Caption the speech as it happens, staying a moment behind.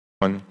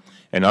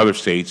and other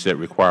states that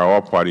require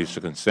all parties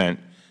to consent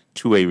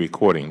to a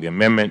recording. The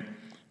amendment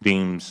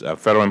deems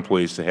Federal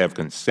employees to have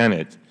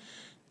consented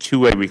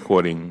to a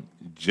recording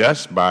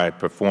just by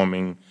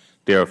performing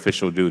their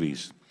official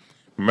duties.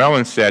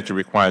 Maryland statute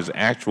requires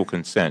actual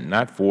consent,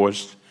 not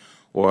forced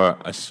or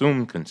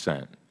assumed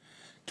consent.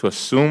 To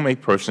assume a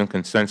person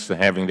consents to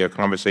having their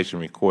conversation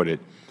recorded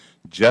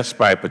just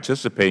by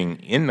participating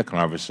in the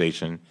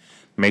conversation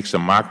makes a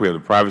mockery of the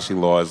privacy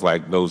laws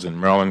like those in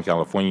Maryland,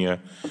 California,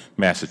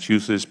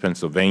 Massachusetts,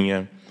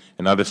 Pennsylvania,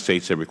 and other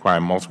states that require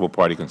multiple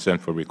party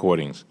consent for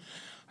recordings.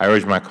 I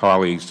urge my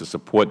colleagues to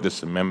support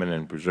this amendment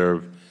and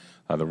preserve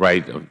the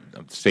right of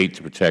the State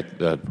to protect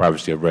the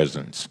privacy of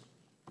residents.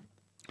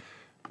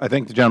 I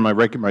thank the gentleman. I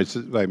recognize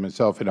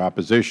myself in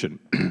opposition.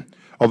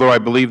 Although I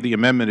believe the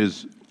amendment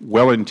is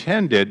well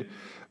intended,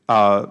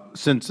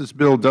 since this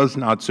bill does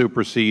not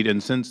supersede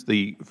and since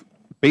the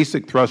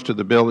basic thrust of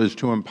the bill is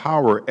to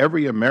empower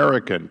every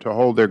American to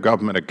hold their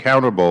government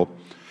accountable,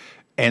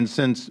 and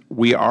since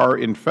we are,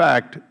 in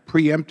fact,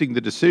 preempting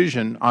the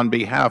decision on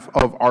behalf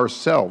of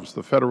ourselves,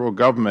 the Federal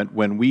Government,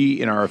 when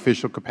we, in our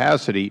official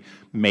capacity,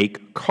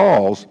 make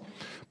calls,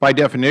 by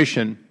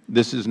definition,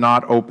 this is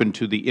not open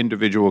to the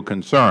individual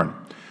concern.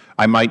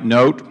 I might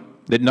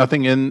note that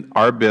nothing in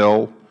our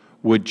bill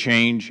would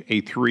change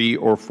a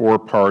 3- or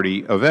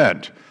 4-party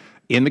event.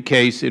 In the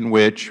case in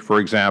which, for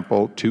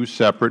example, 2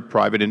 separate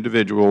private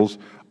individuals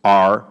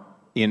are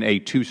in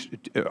a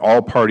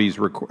all-parties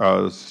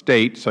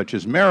state, such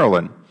as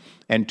Maryland,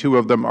 and 2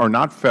 of them are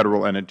not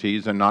Federal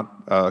entities and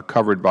not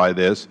covered by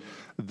this,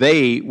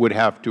 they would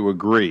have to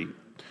agree.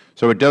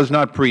 So it does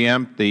not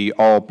preempt the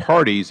all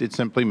parties. It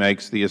simply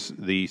makes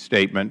the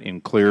statement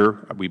in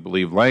clear, we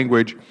believe,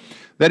 language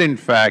that, in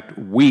fact,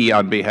 we,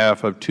 on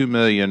behalf of 2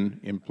 million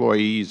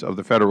employees of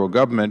the Federal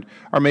Government,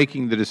 are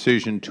making the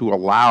decision to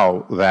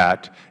allow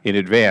that in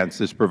advance.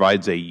 This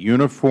provides a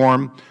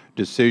uniform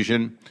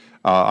decision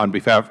on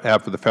behalf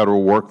of the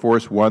Federal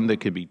workforce, one that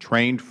can be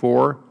trained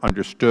for,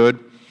 understood,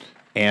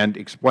 and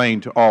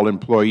explained to all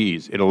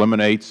employees. It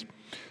eliminates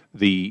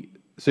the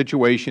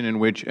situation in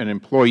which an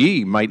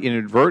employee might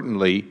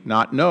inadvertently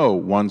not know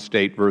one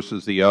state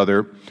versus the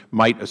other,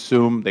 might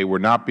assume they were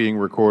not being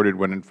recorded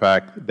when, in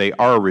fact, they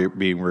are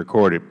being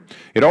recorded.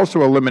 It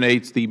also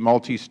eliminates the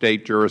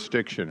multi-state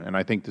jurisdiction, and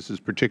I think this is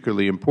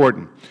particularly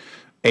important.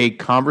 A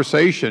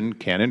conversation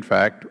can, in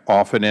fact,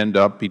 often end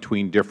up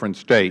between different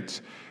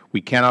states.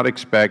 We cannot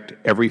expect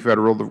every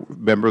Federal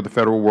member of the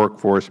Federal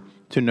workforce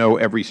to know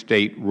every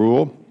state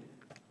rule,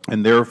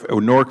 and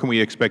nor can we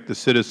expect the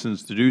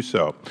citizens to do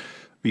so.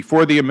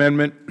 Before the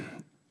amendment,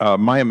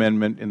 my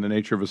amendment in the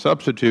nature of a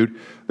substitute,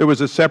 there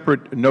was a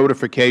separate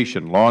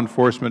notification. Law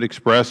enforcement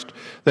expressed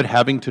that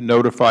having to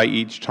notify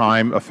each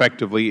time,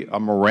 effectively a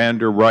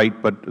Miranda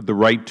right, but the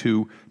right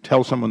to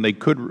tell someone they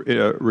could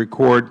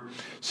record,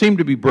 seemed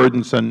to be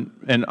burdensome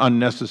and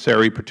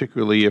unnecessary,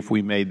 particularly if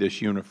we made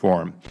this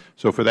uniform.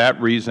 So for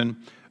that reason,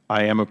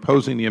 I am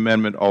opposing the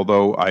amendment,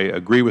 although I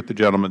agree with the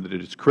gentleman that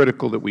it is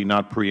critical that we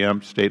not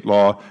preempt State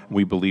law, and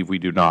we believe we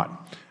do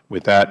not.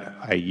 With that,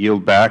 I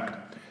yield back.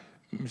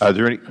 Are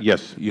there any?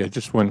 Yes. Yeah,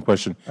 just one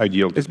question. I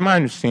yield. It's my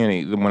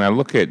understanding that when I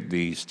look at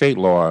the State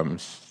law,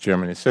 Mr.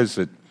 Chairman, it says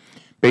that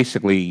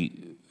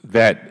basically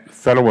that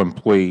Federal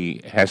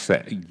employee has to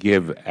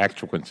give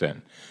actual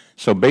consent.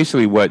 So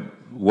basically what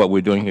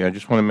we're doing here, I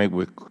just want to make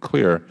it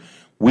clear,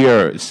 we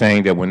are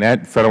saying that when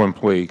that Federal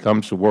employee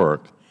comes to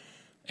work,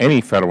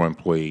 any Federal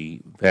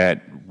employee,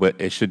 that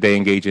should they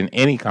engage in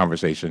any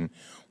conversation,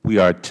 we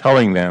are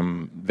telling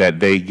them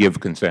that they give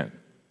consent.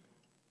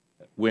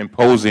 We're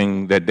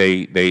imposing that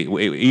they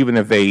even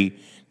if they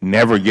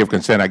never give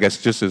consent, I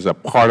guess just as a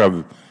part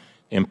of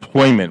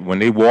employment, when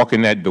they walk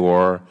in that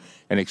door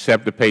and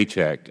accept a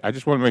paycheck, I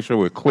just want to make sure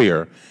we're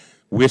clear.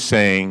 We're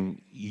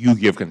saying you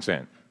give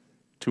consent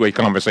to a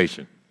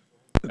conversation,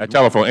 a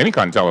telephone, any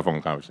kind of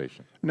telephone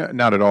conversation. No,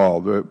 not at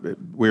all.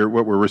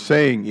 What we're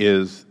saying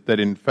is that,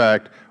 in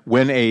fact,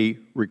 when a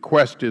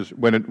request is,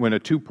 when a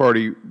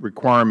 2-party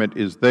requirement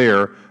is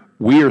there,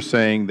 we are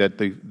saying that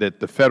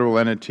the Federal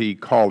entity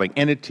calling,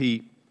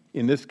 entity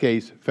in this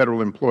case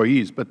Federal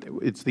employees, but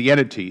it's the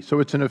entity.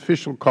 So it's an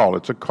official call.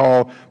 It's a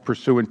call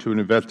pursuant to an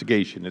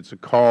investigation. It's a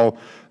call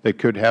that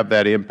could have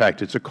that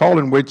impact. It's a call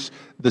in which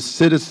the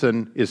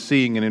citizen is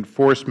seeing an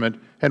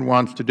enforcement and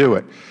wants to do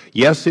it.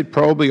 Yes, it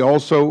probably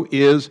also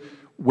is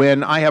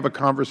when I have a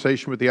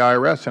conversation with the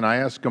IRS and I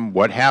ask them,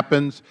 what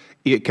happens,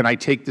 can I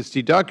take this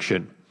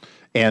deduction?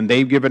 And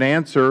they give an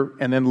answer,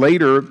 and then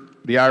later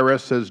the IRS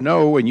says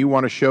no, and you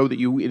want to show that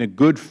you, in a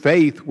good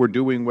faith, were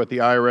doing what the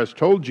IRS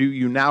told you,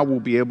 you now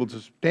will be able to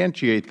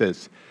substantiate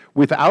this.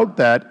 Without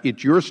that,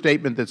 it's your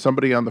statement that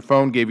somebody on the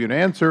phone gave you an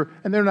answer,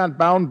 and they're not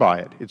bound by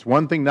it. It's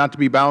one thing not to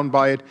be bound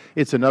by it.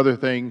 It's another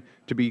thing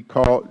to be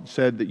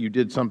said that you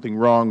did something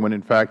wrong when,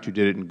 in fact, you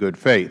did it in good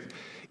faith.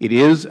 It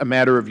is a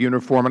matter of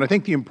uniform, and I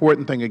think the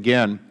important thing,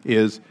 again,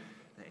 is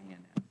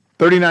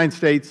 39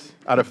 states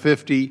out of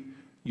 50,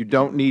 you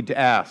don't need to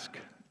ask.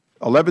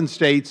 11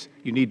 states,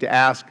 you need to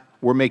ask.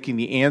 We're making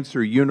the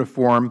answer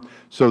uniform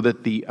so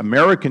that the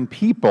American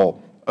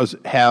people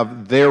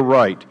have their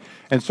right.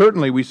 And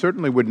we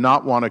certainly would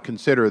not want to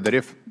consider that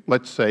if,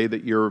 let's say,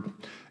 that you're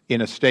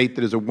in a State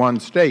that is a one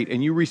State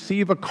and you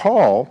receive a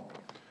call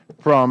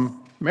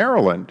from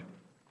Maryland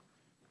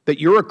that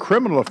you're a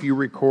criminal if you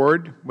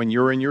record when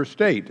you're in your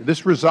State.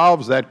 This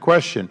resolves that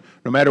question.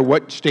 No matter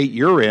what State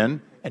you're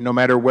in and no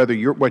matter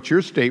what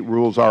your State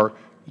rules are,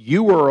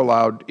 you are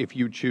allowed if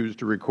you choose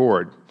to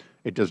record.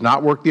 It does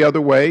not work the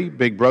other way.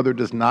 Big Brother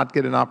does not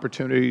get an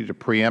opportunity to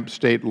preempt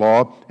State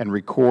law and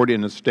record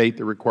in a State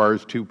that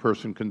requires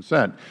two-person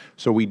consent.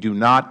 So we do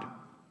not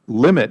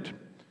limit,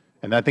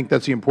 and I think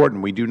that's the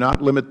important, we do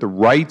not limit the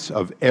rights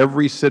of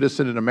every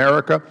citizen in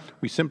America.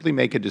 We simply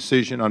make a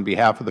decision on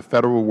behalf of the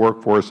Federal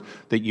workforce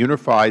that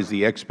unifies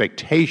the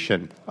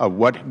expectation of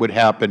what would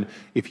happen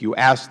if you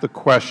ask the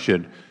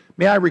question,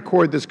 may I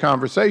record this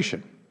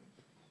conversation?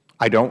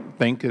 I don't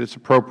think that it's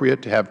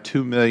appropriate to have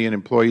 2 million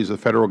employees of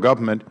the Federal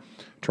Government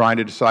trying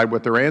to decide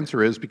what their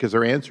answer is, because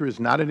their answer is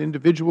not an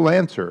individual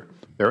answer.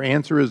 Their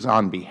answer is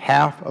on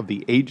behalf of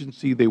the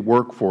agency they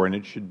work for, and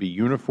it should be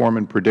uniform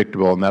and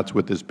predictable, and that's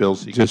what this bill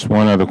seeks. Just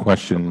one other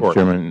question,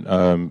 Chairman.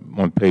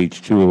 On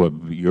page 2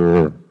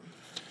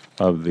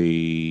 of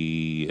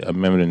the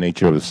amendment in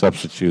nature of the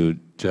substitute,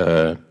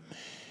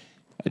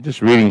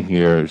 just reading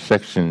here,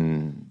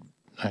 section,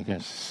 I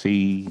guess,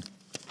 C,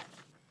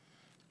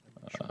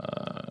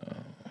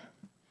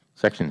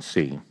 section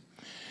C,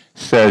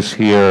 says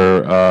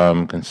here,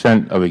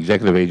 consent of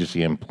executive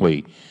agency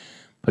employee.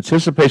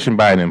 Participation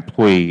by an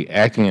employee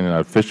acting in an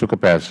official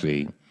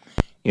capacity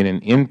in an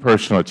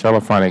in-person or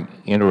telephonic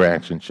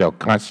interaction shall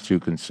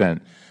constitute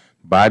consent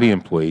by the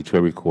employee to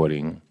a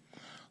recording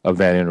of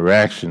that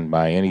interaction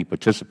by any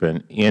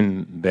participant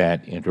in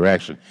that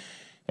interaction.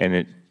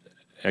 And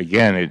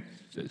again,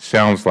 it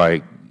sounds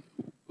like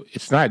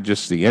it's not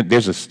just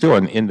there's still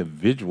an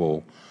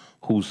individual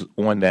who's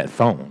on that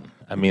phone.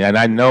 I mean, and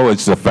I know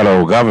it's the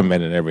Federal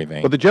Government and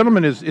everything. Well, the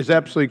gentleman is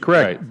absolutely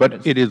correct, right,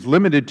 but it is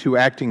limited to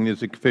acting in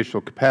his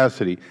official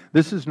capacity.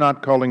 This is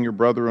not calling your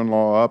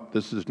brother-in-law up.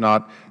 This is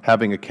not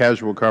having a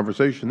casual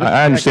conversation. This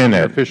I understand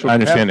that. I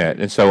understand that.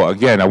 And so,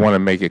 again, I want to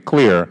make it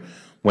clear,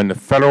 when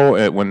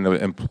the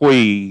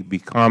employee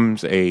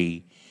becomes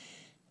an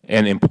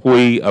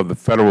employee of the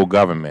Federal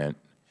Government,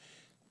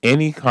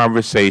 any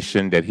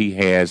conversation that he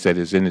has that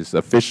is in his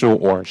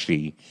official or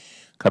she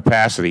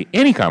capacity,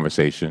 any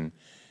conversation,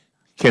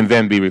 can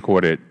then be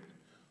recorded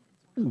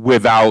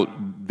without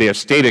their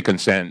stated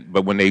consent,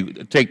 but when they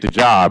take the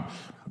job,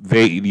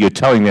 you're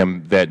telling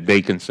them that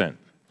they consent.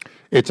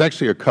 It's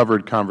actually a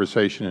covered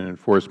conversation in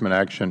enforcement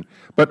action.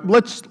 But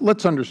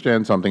let's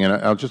understand something, and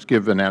I'll just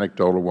give an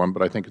anecdotal one,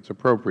 but I think it's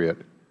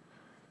appropriate.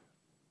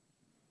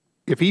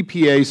 If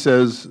EPA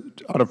says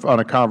on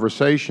a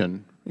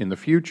conversation in the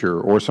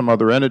future, or some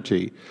other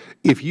entity,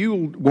 if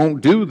you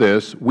won't do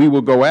this, we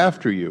will go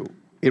after you,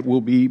 it will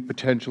be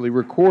potentially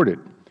recorded.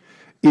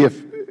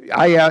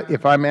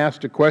 If I'm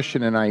asked a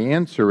question and I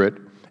answer it,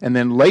 and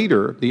then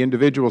later the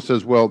individual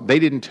says, well, they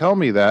didn't tell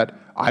me that,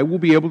 I will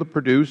be able to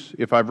produce,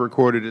 if I've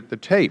recorded it, the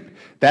tape.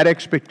 That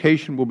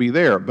expectation will be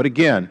there. But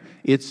again,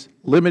 it's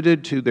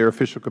limited to their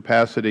official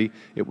capacity.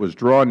 It was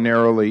drawn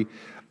narrowly.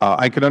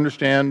 I can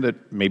understand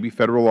that maybe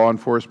Federal law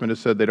enforcement has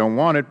said they don't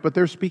want it, but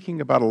they're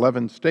speaking about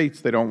 11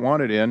 States they don't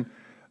want it in.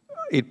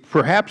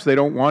 Perhaps they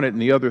don't want it in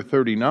the other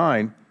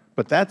 39,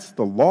 but that's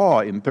the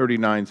law in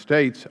 39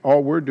 States.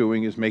 All we're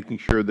doing is making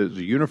sure there's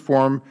a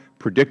uniform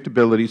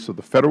predictability so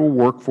the Federal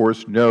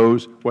workforce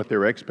knows what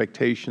their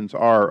expectations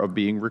are of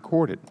being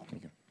recorded.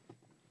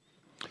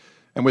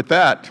 And with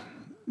that,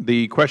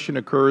 the question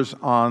occurs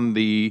on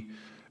the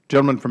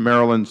gentleman from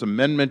Maryland's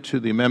amendment to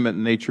the amendment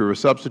in nature of a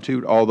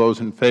substitute. All those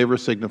in favor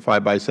signify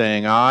by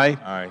saying aye.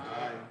 Aye.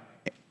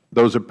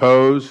 Those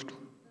opposed?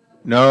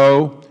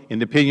 No. In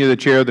the opinion of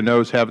the Chair, the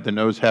noes have it. The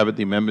noes have it.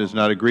 The amendment is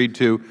not agreed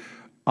to.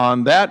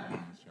 On that,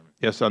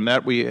 yes, on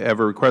that we have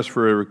a request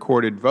for a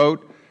recorded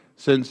vote.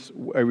 Since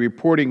a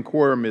reporting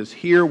quorum is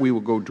here, we will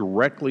go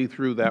directly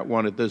through that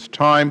one at this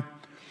time.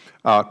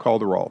 Call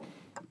the roll.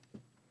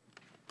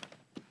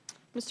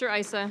 Mr.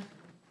 Issa?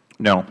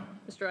 No.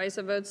 Mr.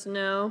 Issa votes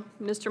no.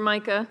 Mr.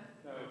 Mica?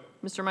 No.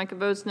 Mr. Mica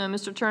votes no.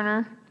 Mr.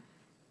 Turner?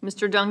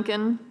 Mr.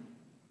 Duncan?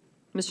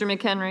 Mr.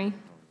 McHenry?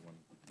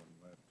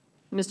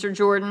 Mr.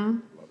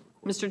 Jordan?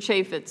 Mr.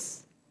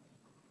 Chaffetz?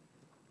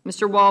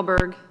 Mr.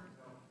 Walberg?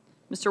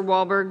 Mr.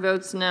 Walberg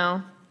votes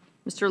no.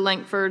 Mr.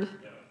 Lankford?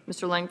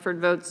 Mr. Lankford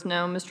votes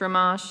no. Mr.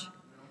 Amash?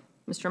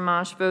 Mr.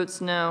 Amash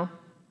votes no.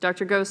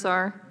 Dr.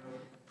 Gosar?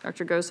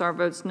 Dr. Gosar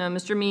votes no.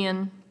 Mr.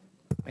 Meehan?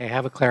 May I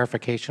have a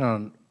clarification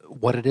on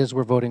what it is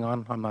we're voting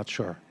on? I'm not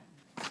sure.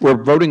 We're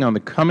voting on the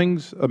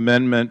Cummings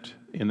amendment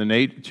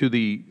to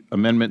the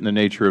amendment in the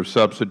nature of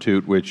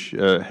substitute, which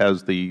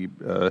has the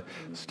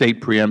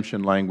State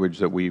preemption language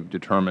that we've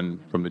determined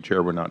from the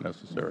Chair were not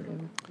necessary.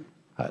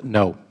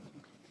 No.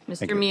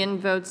 Mr. Meehan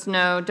votes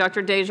no.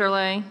 Dr.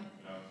 Desjardins?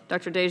 No.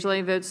 Dr.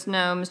 Desjardins votes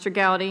no. Mr.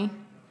 Gowdy?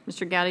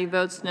 Mr. Gowdy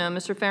votes no.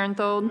 Mr.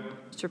 Farenthold? No.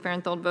 Mr.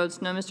 Farenthold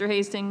votes no. Mr.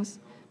 Hastings?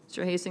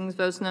 Mr. Hastings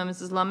votes no.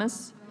 Mrs.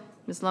 Lummis?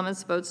 Ms.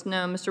 Lummis votes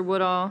no. Mr.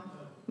 Woodall?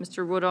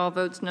 Mr. Woodall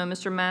votes no.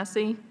 Mr.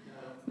 Massey?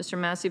 Mr.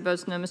 Massey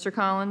votes no. Mr.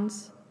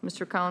 Collins?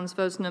 Mr. Collins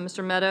votes no.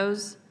 Mr.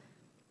 Meadows?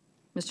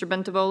 Mr.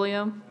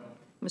 Bentivolio?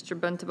 Mr.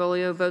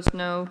 Bentivolio votes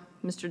no.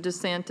 Mr.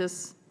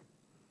 DeSantis?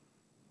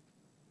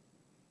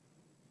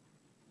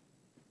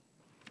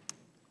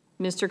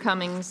 Mr.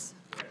 Cummings?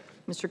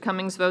 Mr.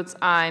 Cummings votes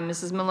aye.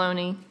 Mrs.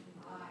 Maloney?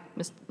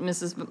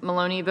 Mrs.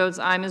 Maloney votes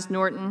aye. Ms.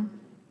 Norton?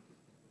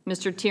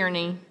 Mr.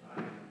 Tierney?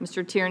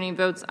 Mr. Tierney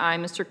votes aye.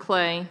 Mr.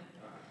 Clay?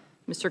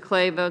 Mr.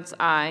 Clay votes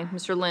aye.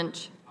 Mr.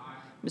 Lynch?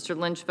 Mr.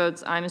 Lynch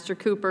votes aye. Mr.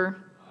 Cooper?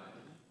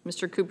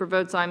 Mr. Cooper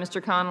votes aye.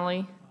 Mr.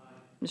 Connolly?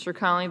 Mr.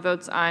 Connolly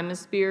votes aye.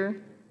 Ms.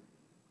 Spear?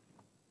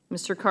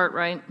 Mr.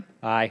 Cartwright?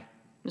 Aye.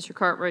 Mr.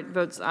 Cartwright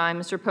votes aye.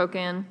 Mr.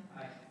 Pocan?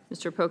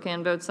 Mr.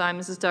 Pocan votes aye.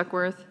 Mrs.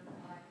 Duckworth?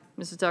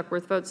 Mrs.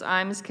 Duckworth votes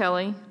aye. Ms.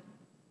 Kelly?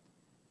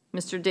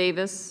 Mr.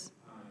 Davis?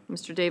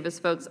 Mr. Davis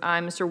votes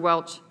aye. Mr.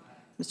 Welch?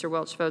 Mr.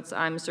 Welch votes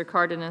aye. Mr.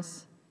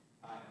 Cardenas?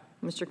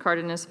 Mr.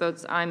 Cardenas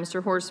votes aye.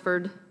 Mr.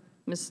 Horsford?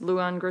 Ms.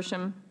 Luan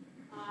Grisham?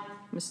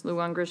 Ms.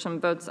 Luan Grisham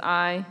votes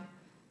aye.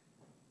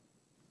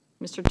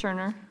 Mr.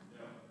 Turner?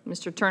 No.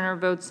 Mr. Turner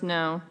votes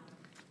no.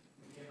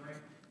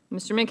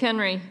 Mr.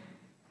 McHenry?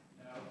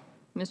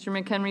 No. Mr.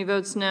 McHenry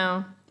votes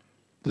no.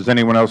 Does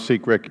anyone else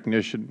seek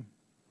recognition?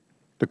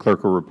 The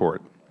clerk will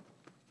report.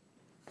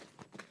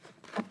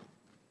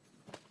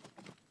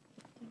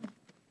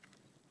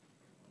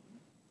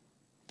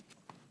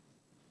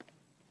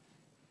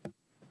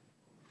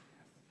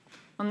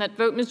 On that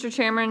vote, Mr.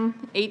 Chairman,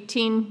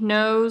 18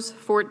 noes,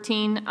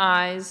 14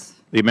 ayes.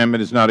 The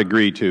amendment is not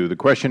agreed to. The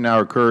question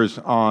now occurs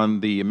on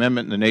the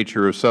amendment in the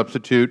nature of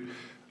substitute.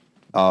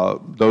 All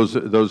those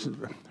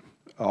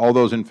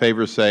in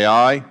favor say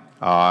aye.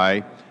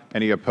 Aye.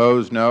 Any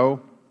opposed? No.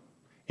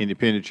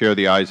 Independent Chair,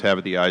 the ayes have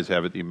it. The ayes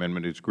have it. The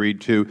amendment is agreed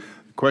to.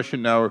 The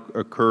question now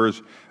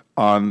occurs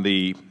on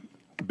the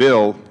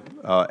bill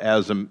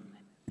pardon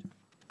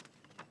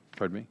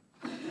me?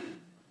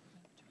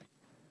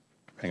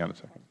 Hang on a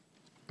second.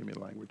 Give me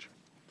language.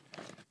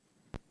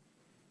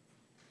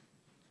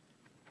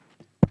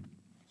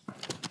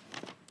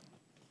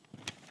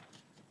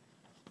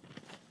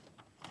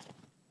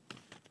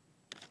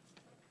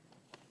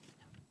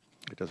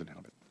 It doesn't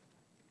help it.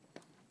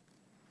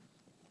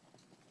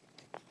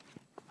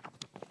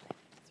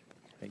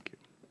 Thank you.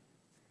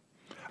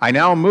 I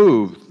now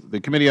move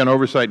the Committee on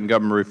Oversight and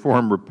Government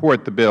Reform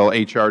report the bill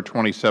H.R.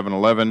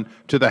 2711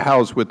 to the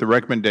House with the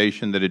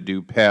recommendation that it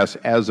do pass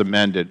as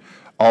amended.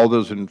 All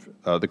those in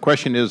the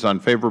question is on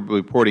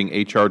favorably reporting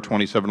H.R.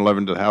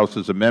 2711 to the House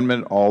as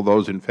amendment. All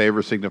those in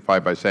favor signify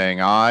by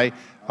saying aye.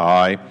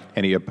 Aye.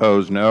 Any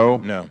opposed? No.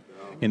 No.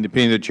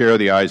 Independent Chair,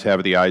 the ayes have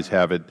it. The ayes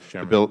have it.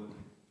 Chairman. The bill.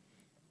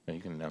 You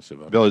can announce the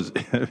vote. Bill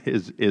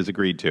is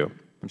agreed to.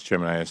 Mr.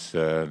 Chairman, I ask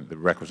the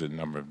requisite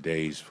number of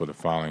days for the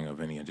filing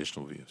of any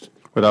additional views.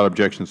 Without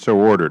objection, so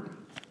ordered.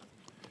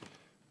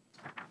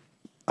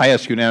 I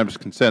ask unanimous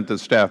consent that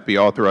staff be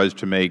authorized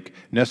to make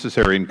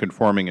necessary and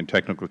conforming and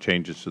technical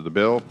changes to the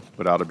bill.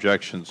 Without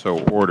objection, so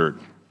ordered.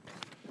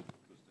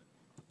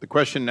 The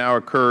question now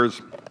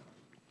occurs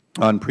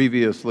on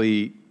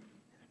previously.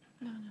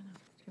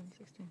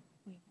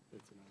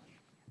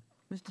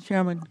 Mr.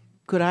 Chairman,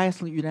 could I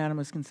ask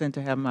unanimous consent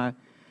to have my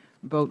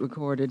vote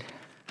recorded?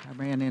 I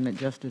ran in it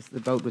just as the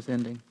vote was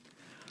ending.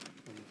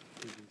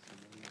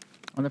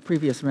 On the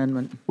previous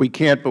amendment. We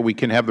can't, but we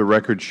can have the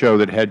record show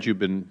that had you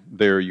been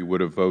there, you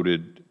would have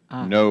voted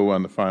no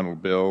on the final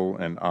bill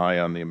and aye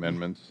on the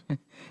amendments.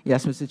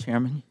 Yes, Mr.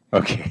 Chairman.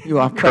 Okay. You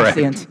are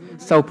prescient,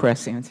 so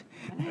prescient.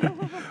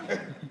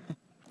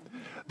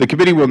 The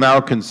committee will now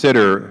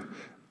consider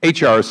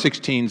H.R.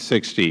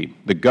 1660,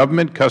 the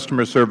Government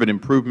Customer Service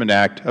Improvement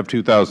Act of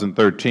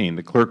 2013.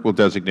 The clerk will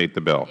designate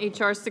the bill.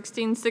 H.R.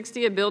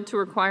 1660, a bill to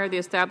require the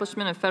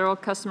establishment of Federal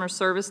customer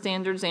service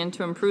standards and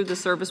to improve the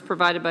service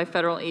provided by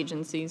Federal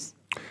agencies.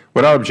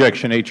 Without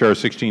objection, H.R.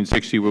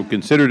 1660 will be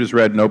considered as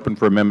read and open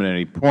for amendment at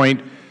any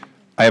point.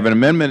 I have an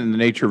amendment in the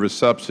nature of a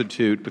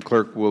substitute. The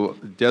clerk will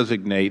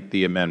designate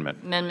the amendment.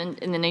 Amendment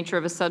in the nature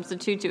of a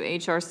substitute to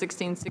H.R.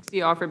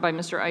 1660 offered by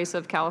Mr. Issa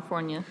of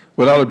California.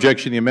 Without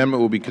objection, the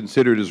amendment will be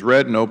considered as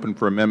read and open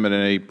for amendment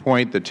at any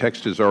point. The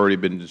text has already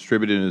been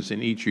distributed and is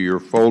in each of your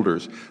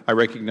folders. I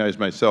recognize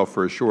myself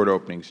for a short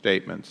opening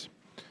statements.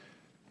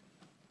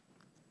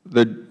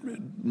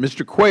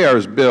 Mr.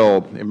 Cuellar's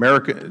bill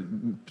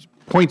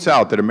points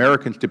out that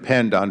Americans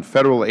depend on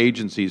Federal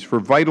agencies for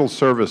vital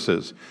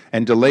services,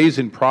 and delays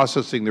in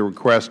processing the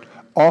request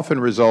often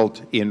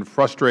result in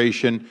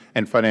frustration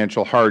and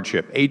financial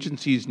hardship.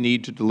 Agencies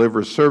need to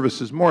deliver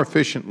services more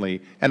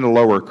efficiently and at a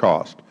lower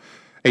cost.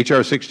 H.R.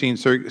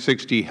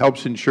 1660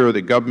 helps ensure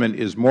that government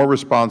is more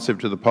responsive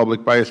to the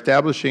public by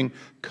establishing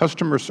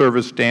customer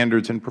service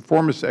standards and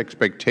performance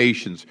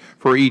expectations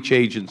for each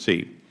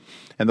agency.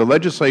 And the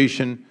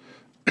legislation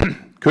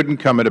couldn't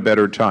come at a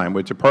better time.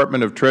 With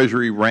Department of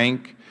Treasury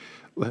rank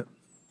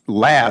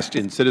last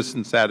in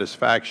citizen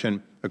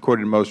satisfaction,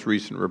 according to the most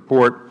recent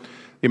report,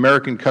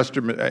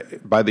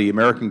 by the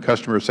American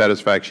Customer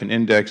Satisfaction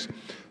Index.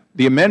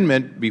 The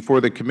amendment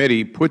before the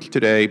committee puts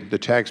today the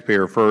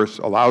taxpayer first,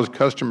 allows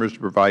customers to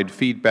provide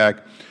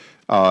feedback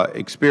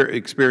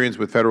experience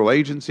with Federal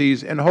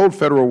agencies, and hold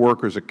Federal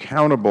workers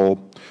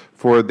accountable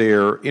for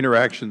their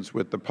interactions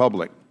with the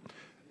public.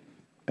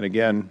 And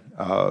again,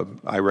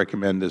 I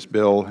recommend this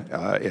bill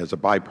as a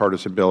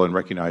bipartisan bill and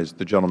recognize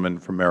the gentleman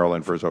from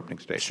Maryland for his opening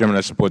statement. Mr. Chairman,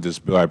 I support this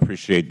bill. I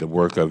appreciate the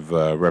work of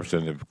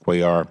Representative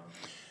Cuellar.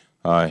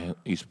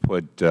 He's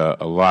put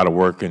a lot of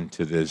work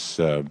into this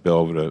bill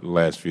over the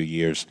last few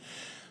years.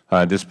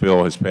 This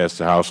bill has passed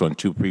the House on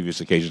 2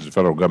 previous occasions. The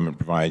Federal Government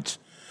provides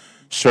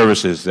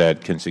services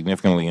that can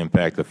significantly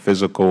impact the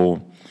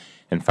physical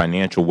and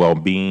financial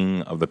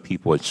well-being of the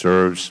people it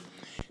serves.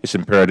 It's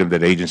imperative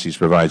that agencies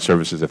provide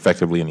services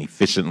effectively and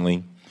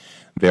efficiently.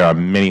 There are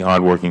many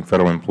hardworking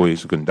Federal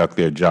employees who conduct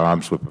their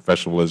jobs with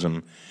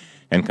professionalism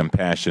and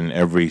compassion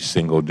every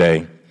single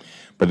day.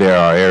 But there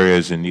are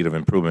areas in need of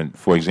improvement.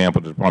 For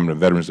example, the Department of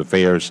Veterans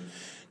Affairs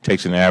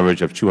takes an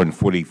average of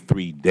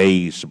 243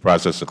 days to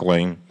process a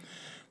claim.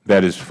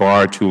 That is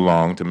far too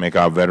long to make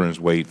our veterans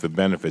wait for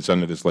benefits.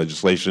 Under this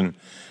legislation,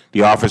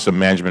 the Office of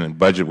Management and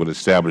Budget would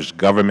establish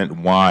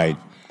government-wide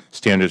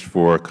standards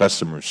for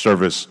customer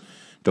service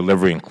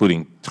delivery,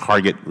 including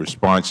target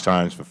response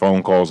times for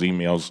phone calls,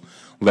 emails,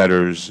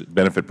 letters,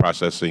 benefit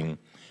processing,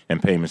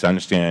 and payments. I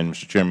understand,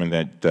 Mr. Chairman,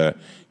 that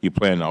you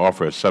plan to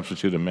offer a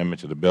substitute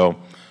amendment to the bill.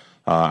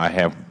 I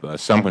have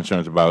some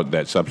concerns about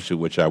that substitute,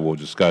 which I will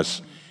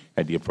discuss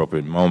at the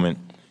appropriate moment.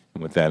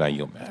 And with that, I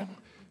yield back.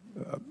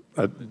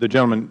 The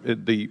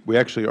gentleman, we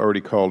actually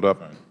already called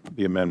up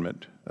the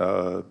amendment.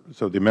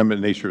 So the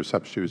amendment nature of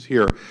substitute is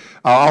here.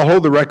 I'll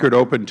hold the record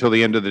open until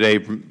the end of the day,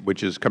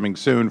 which is coming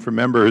soon, for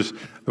members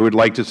who would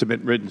like to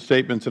submit written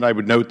statements. And I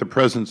would note the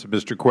presence of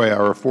Mr.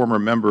 Cuellar, a former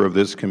member of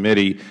this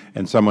committee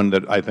and someone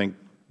that I think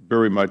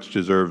very much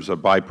deserves a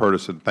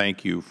bipartisan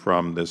thank you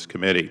from this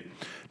committee.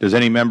 Does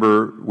any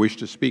member wish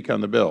to speak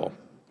on the bill?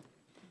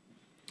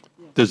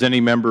 Does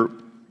any member?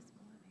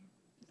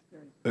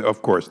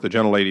 Of course, the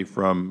gentlelady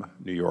from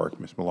New York,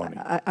 Ms. Maloney.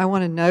 I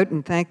want to note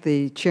and thank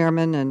the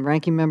Chairman and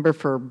Ranking Member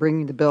for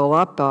bringing the bill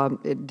up.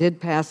 It did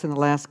pass in the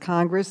last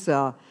Congress,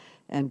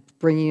 and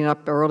bringing it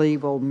up early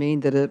will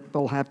mean that it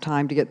will have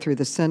time to get through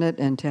the Senate,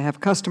 and to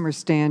have customer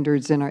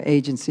standards in our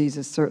agencies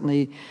is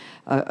certainly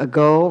a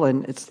goal,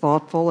 and it's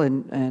thoughtful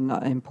and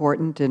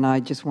important, and I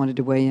just wanted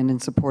to weigh in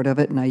support of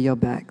it, and I yield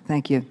back.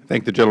 Thank you.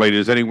 Thank the gentlelady.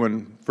 Does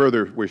anyone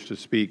further wish to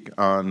speak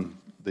on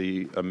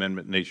the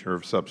amendment nature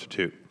of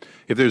substitute?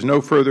 If there is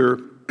no further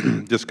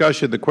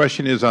discussion, the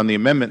question is on the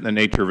amendment in the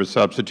nature of a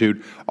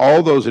substitute.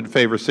 All those in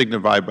favor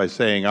signify by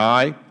saying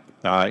aye.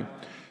 Aye.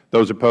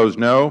 Those opposed,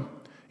 no.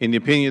 In the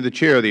opinion of the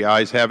Chair, the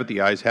ayes have it. The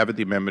ayes have it.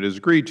 The amendment is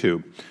agreed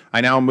to.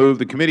 I now move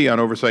the Committee on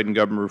Oversight and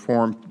Government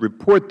Reform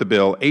report the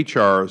bill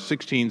H.R.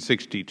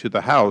 1660 to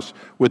the House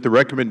with the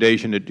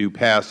recommendation it do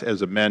pass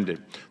as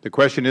amended. The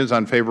question is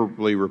on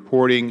favorably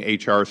reporting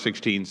H.R.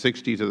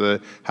 1660 to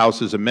the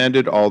House as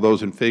amended. All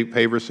those in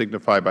favor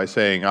signify by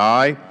saying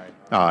aye.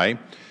 Aye.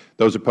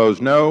 Those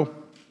opposed, no.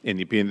 In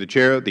the opinion of the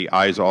Chair, the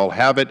ayes all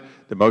have it.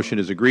 The motion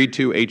is agreed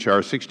to. H.R.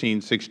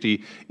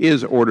 1660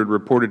 is ordered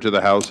reported to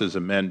the House as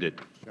amended.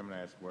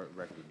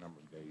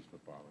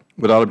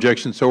 Without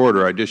objection, so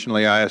ordered.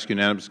 Additionally, I ask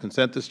unanimous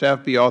consent that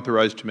staff be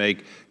authorized to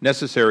make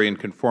necessary and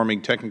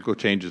conforming technical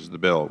changes to the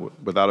bill.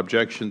 Without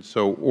objection,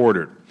 so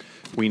ordered.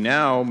 We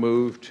now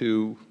move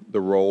to the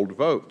rolled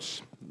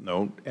votes.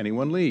 Don't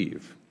anyone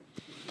leave.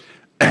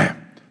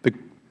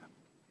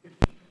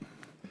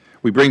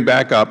 We bring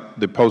back up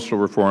the postal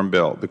reform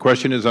bill. The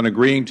question is on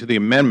agreeing to the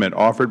amendment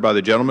offered by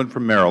the gentleman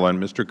from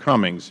Maryland, Mr.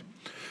 Cummings.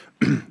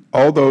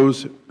 All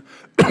those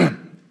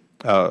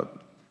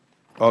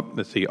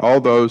let's see.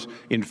 All those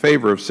in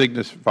favor of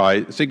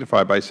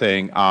signify by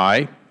saying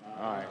aye.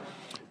 Aye.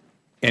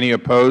 Any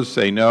opposed,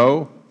 say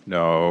no.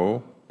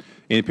 No.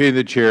 In the opinion of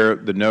the Chair,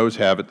 the noes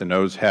have it. The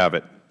noes have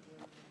it.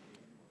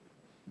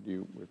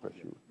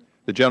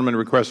 The gentleman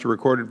requests a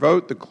recorded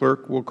vote. The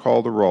clerk will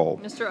call the roll.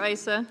 Mr.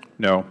 Issa?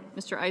 No.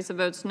 Mr. Issa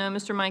votes no.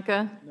 Mr.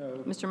 Mica? No.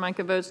 Mr.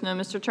 Mica votes no.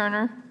 Mr.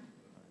 Turner?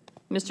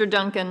 Mr.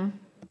 Duncan?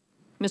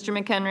 Mr.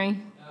 McHenry?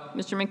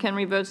 Mr.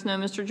 McHenry votes no.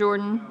 Mr.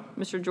 Jordan?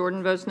 Mr.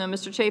 Jordan votes no.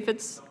 Mr.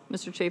 Chaffetz?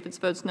 Mr. Chaffetz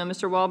votes no.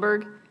 Mr.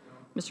 Walberg?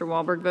 Mr.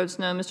 Walberg votes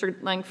no. Mr.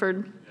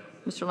 Lankford?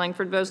 Mr.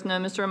 Lankford votes no.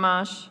 Mr.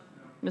 Amash?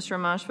 Mr.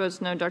 Amash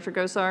votes no. Dr.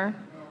 Gosar?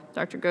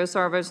 Dr.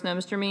 Gosar votes no.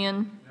 Mr.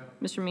 Meehan?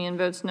 Mr. Meehan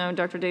votes no.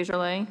 Dr.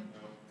 Desjardins?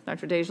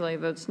 Dr. Desjardins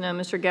votes no.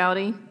 Mr.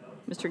 Gowdy?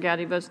 Mr.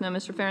 Gowdy votes no.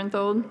 Mr.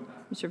 Farenthold?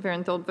 Mr.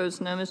 Farenthold votes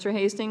no. Mr.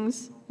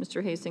 Hastings?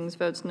 Mr. Hastings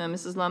votes no.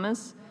 Mrs.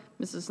 Lummis?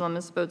 Mrs.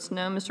 Lummis votes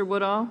no. Mr.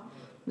 Woodall?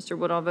 Mr.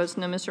 Woodall votes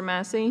no. Mr.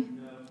 Massey?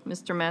 No.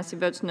 Mr. Massey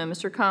votes no.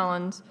 Mr.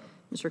 Collins?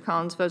 Mr.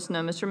 Collins votes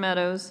no. Mr.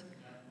 Meadows?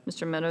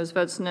 Mr. Meadows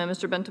votes no.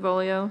 Mr.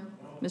 Bentivolio?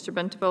 Mr.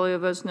 Bentivolio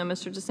votes no.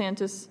 Mr.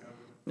 DeSantis?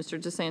 Mr.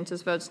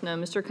 DeSantis votes no.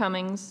 Mr.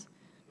 Cummings?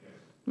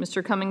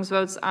 Mr. Cummings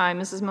votes aye.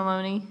 Mrs.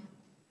 Maloney?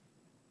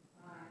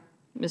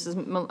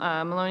 Mrs.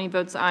 Maloney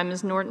votes aye.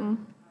 Ms.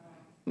 Norton?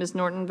 Ms.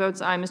 Norton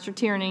votes aye. Mr.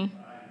 Tierney?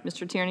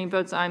 Mr. Tierney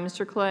votes aye.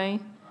 Mr. Clay?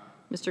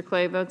 Mr.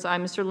 Clay votes aye.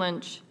 Mr.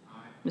 Lynch?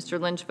 Mr.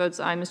 Lynch votes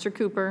aye. Mr.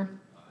 Cooper?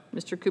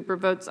 Mr. Cooper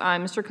votes aye.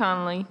 Mr.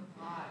 Connolly?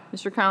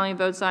 Mr. Connolly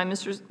votes aye.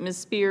 Ms.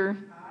 Spear?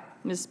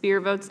 Ms. Spear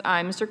votes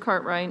aye. Mr.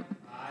 Cartwright?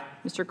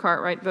 Mr.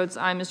 Cartwright votes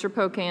aye. Mr.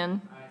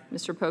 Pocan?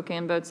 Mr.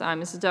 Pocan votes aye.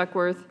 Mrs.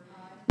 Duckworth?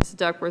 Mrs.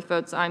 Duckworth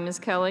votes aye. Ms.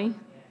 Kelly?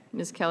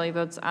 Ms. Kelly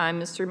votes aye.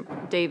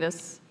 Mr.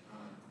 Davis?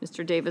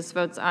 Mr. Davis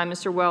votes aye.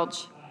 Mr.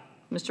 Welch?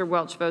 Mr.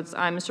 Welch votes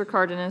aye. Mr.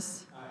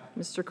 Cardenas?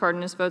 Mr.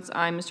 Cardenas votes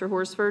aye. Mr.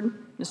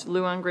 Horsford? Mr.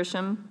 Luan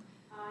Grisham?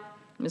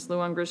 Ms.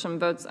 Luan Grisham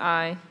votes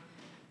aye.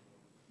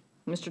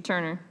 Mr.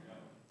 Turner?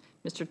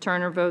 Mr.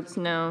 Turner votes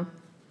no.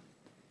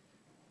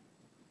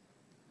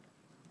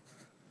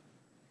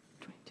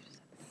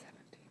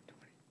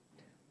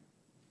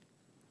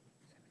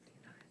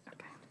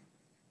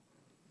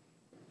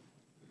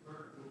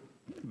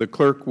 The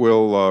clerk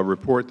will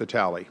report the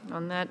tally.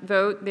 On that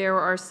vote, there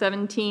are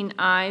 17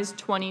 ayes,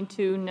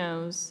 22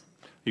 noes.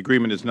 The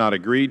agreement is not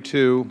agreed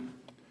to.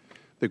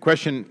 The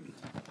question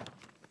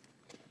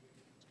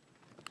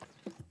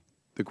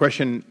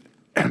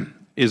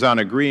is on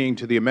agreeing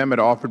to the amendment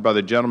offered by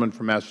the gentleman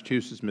from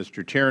Massachusetts,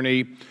 Mr.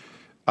 Tierney,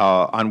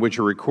 on which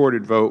a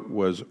recorded vote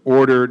was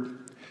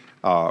ordered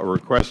or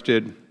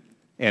requested,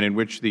 and in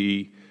which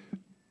the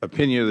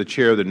opinion of the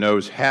Chair, the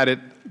noes had it.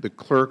 The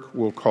clerk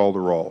will call the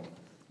roll.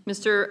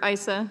 Mr.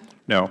 Issa?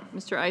 No.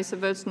 Mr. Issa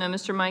votes no.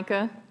 Mr.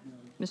 Micah?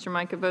 Mr.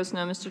 Micah votes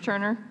no. Mr.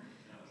 Turner?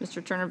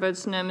 Mr. Turner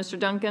votes no. Mr.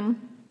 Duncan?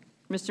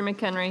 Mr.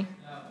 McHenry?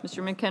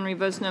 Mr. McHenry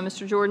votes no.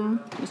 Mr. Jordan?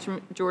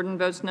 Mr. Jordan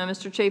votes no.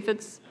 Mr.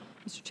 Chaffetz?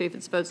 Mr.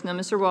 Chaffetz votes no.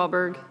 Mr.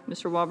 Walberg?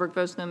 Mr. Walberg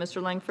votes no.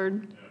 Mr.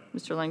 Langford?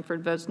 Mr.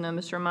 Langford votes no.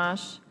 Mr.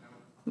 Amash?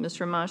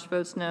 Mr. Amash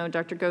votes no.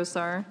 Dr.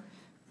 Gosar?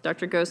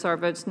 Dr. Gosar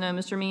votes no.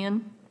 Mr.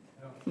 Meehan?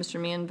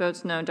 Mr. Meehan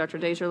votes no. Dr.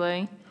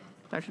 Desjardins?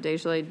 Dr.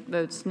 Desjardins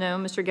votes no.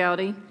 Mr.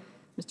 Gowdy?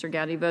 Mr.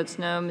 Gowdy votes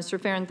no. Mr.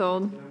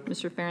 Farenthold?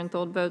 Mr.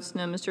 Farenthold votes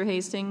no. Mr.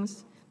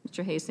 Hastings?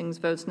 Mr. Hastings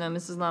votes no.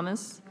 Mrs.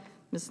 Lummis?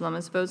 Mrs.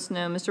 Lummis votes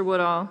no. Mr.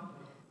 Woodall?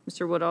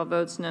 Mr. Woodall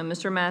votes no.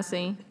 Mr.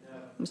 Massey?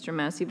 Mr.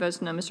 Massey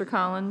votes no. Mr.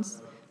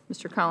 Collins?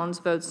 Mr. Collins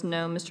votes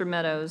no. Mr.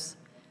 Meadows?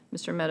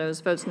 Mr. Meadows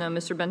votes no.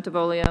 Mr.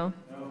 Bentivolio?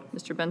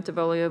 Mr.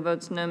 Bentivolio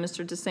votes no.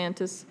 Mr.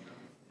 DeSantis?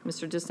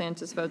 Mr.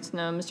 DeSantis votes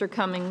no. Mr.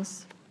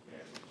 Cummings?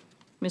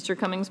 Mr.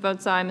 Cummings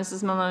votes aye.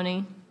 Mrs.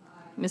 Maloney?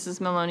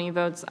 Mrs. Maloney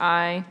votes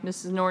aye.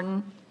 Mrs.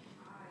 Norton?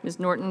 Ms.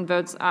 Norton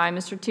votes aye.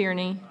 Mr.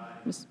 Tierney?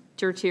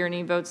 Mr.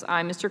 Tierney votes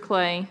aye. Mr.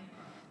 Clay?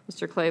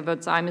 Mr. Clay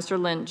votes aye. Mr.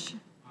 Lynch?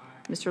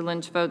 Mr.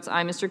 Lynch votes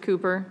aye. Mr.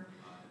 Cooper?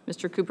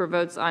 Mr. Cooper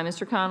votes aye.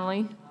 Mr.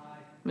 Connolly?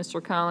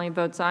 Mr. Connolly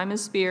votes aye.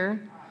 Ms.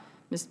 Spear?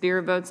 Ms.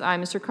 Spear votes aye.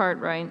 Mr.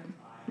 Cartwright?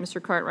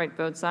 Mr. Cartwright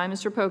votes aye.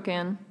 Mr.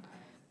 Pocan?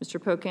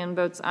 Mr. Pocan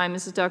votes aye.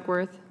 Mrs.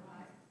 Duckworth?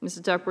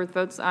 Mrs. Duckworth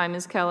votes aye.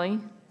 Ms. Kelly?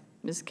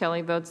 Ms.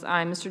 Kelly votes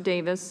aye. Mr.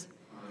 Davis?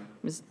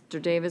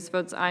 Mr. Davis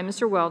votes aye.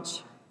 Mr.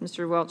 Welch?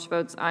 Mr. Welch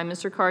votes aye.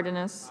 Mr.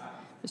 Cardenas?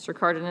 Mr.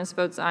 Cardenas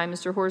votes aye.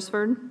 Mr.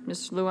 Horsford?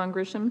 Mr. Luan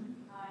Grisham?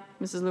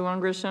 Mrs. Luan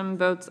Grisham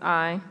votes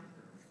aye.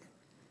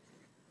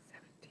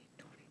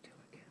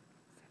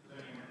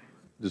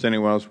 Does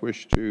anyone else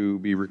wish to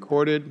be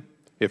recorded?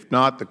 If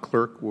not, the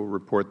clerk will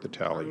report the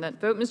tally. On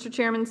that vote, Mr.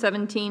 Chairman,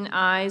 17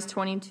 ayes,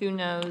 22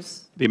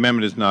 noes. The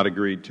amendment is not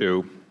agreed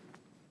to.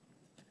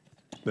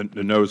 The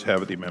noes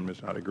have it. The amendment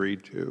is not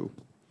agreed to.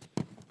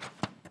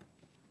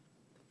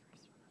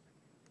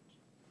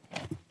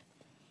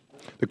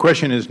 The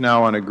question is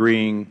now on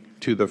agreeing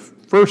to the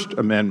first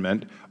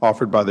amendment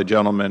offered by the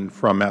gentleman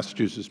from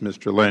Massachusetts,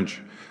 Mr.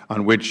 Lynch,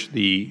 on which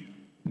the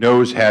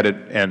noes had it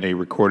and a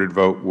recorded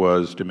vote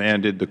was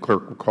demanded. The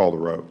clerk will call the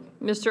roll.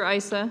 Mr.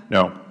 Issa?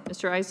 No.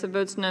 Mr. Issa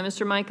votes no.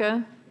 Mr.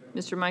 Micah?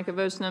 Mr. Micah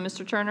votes no.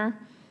 Mr. Turner?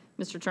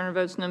 Mr. Turner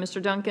votes no.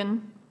 Mr.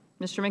 Duncan?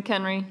 Mr.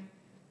 McHenry?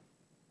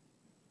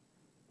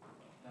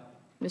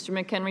 Mr.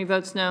 McHenry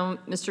votes no.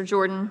 Mr.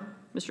 Jordan?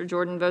 Mr.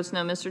 Jordan votes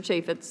no. Mr.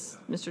 Chaffetz?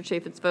 Mr.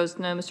 Chaffetz votes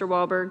no. Mr.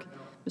 Walberg?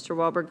 Mr.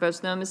 Walberg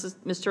votes no.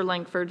 Mr.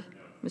 Langford?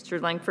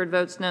 Mr. Langford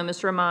votes no.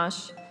 Mr.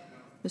 Amash?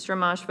 Mr.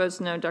 Amash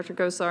votes no. Dr.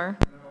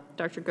 Gosar?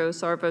 Dr.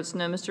 Gosar votes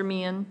no. Mr.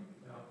 Meehan?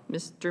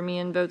 Mr.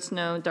 Meehan votes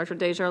no. Dr.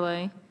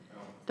 Desjardins?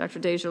 Dr.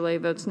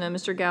 Desjardins votes no.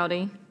 Mr.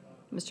 Gowdy?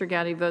 Mr.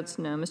 Gowdy votes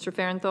no. Mr.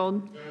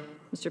 Farenthold?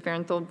 Mr.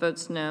 Farenthold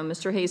votes no.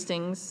 Mr.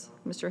 Hastings?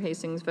 Mr.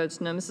 Hastings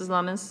votes no. Mrs.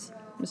 Lummis?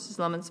 Mrs.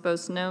 Lummis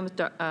votes no.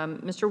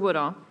 Mr.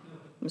 Woodall?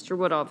 Mr.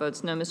 Woodall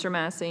votes no. Mr.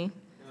 Massey?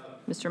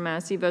 Mr.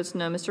 Massey votes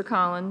no. Mr.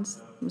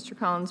 Collins? Mr.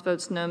 Collins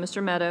votes no.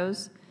 Mr.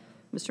 Meadows?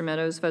 Mr.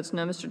 Meadows votes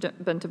no. Mr.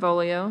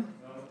 Bentivolio?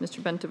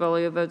 Mr.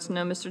 Bentivolio votes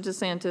no. Mr.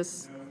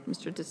 DeSantis?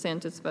 Mr.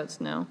 DeSantis votes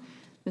no.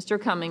 Mr.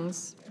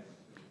 Cummings?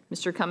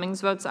 Mr.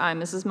 Cummings votes aye.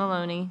 Mrs.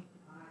 Maloney?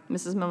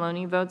 Mrs.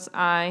 Maloney votes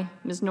aye.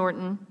 Ms.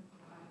 Norton?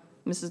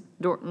 Mrs.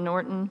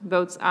 Norton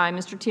votes aye.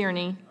 Mr.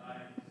 Tierney?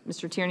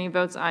 Mr. Tierney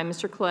votes aye.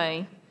 Mr.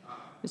 Clay?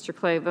 Mr.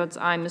 Clay votes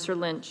aye. Mr.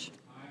 Lynch?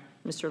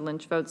 Mr.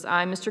 Lynch votes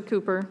aye. Mr.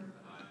 Cooper?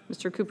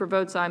 Mr. Cooper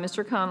votes aye.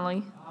 Mr.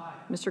 Connolly?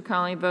 Mr.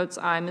 Connolly votes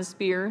aye. Ms.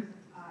 Spear?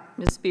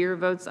 Ms. Spear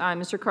votes aye.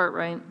 Mr.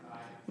 Cartwright?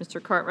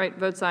 Mr. Cartwright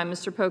votes aye.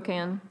 Mr.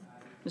 Pocan?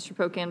 Mr.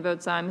 Pocan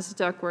votes aye. Mrs.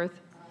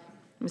 Duckworth?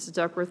 Mrs.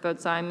 Duckworth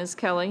votes aye. Ms.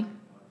 Kelly?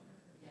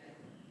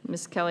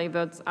 Ms. Kelly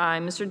votes aye.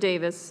 Mr.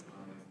 Davis?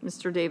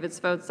 Mr. Davis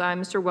votes aye.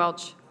 Mr.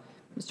 Welch?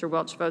 Mr.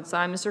 Welch votes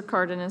aye. Mr.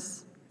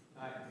 Cardenas?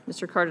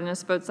 Mr.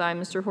 Cardenas votes aye.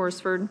 Mr.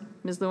 Horsford.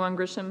 Ms. Lujan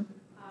Grisham.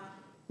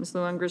 Ms.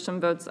 Lujan Grisham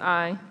votes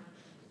aye.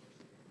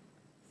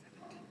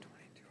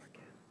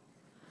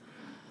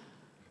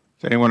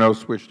 Does anyone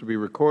else wish to be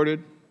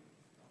recorded?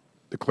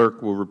 The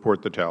clerk will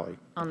report the tally.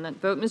 On that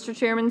vote, Mr.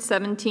 Chairman,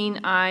 17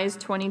 ayes,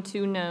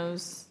 22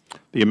 noes.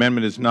 The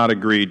amendment is not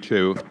agreed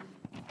to.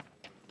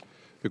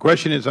 The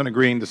question is on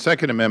agreeing the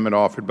second amendment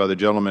offered by the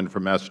gentleman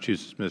from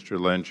Massachusetts, Mr.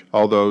 Lynch.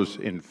 All those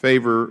in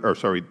favor, or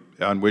sorry,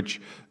 on which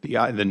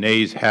the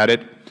nays had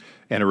it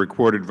and a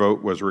recorded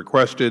vote was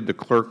requested, the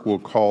clerk will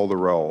call the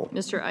roll.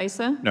 Mr.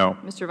 Issa? No.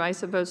 Mr.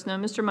 Issa votes no.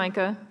 Mr.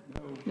 Mica?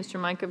 No. Mr.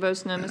 Mica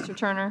votes no. Mr.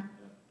 Turner?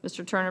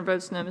 Mr. Turner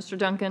votes no. Mr.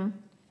 Duncan?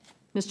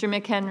 Mr.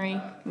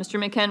 McHenry?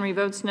 Mr. McHenry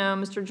votes no.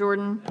 Mr.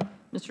 Jordan?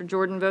 Mr.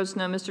 Jordan votes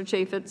no. Mr.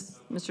 Chaffetz?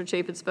 Mr.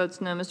 Chaffetz votes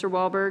no. Mr.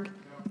 Walberg?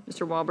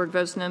 Mr. Walberg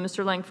votes no.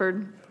 Mr.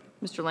 Langford?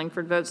 Mr.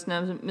 Langford votes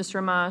no.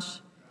 Mr. Amash?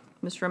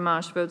 Mr.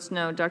 Amash votes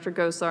no. Dr.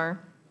 Gosar?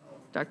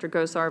 Dr.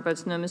 Gosar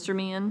votes no. Mr.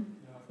 Meehan?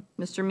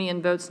 Mr.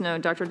 Meehan votes no.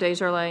 Dr.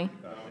 Desjardins?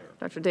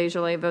 Dr.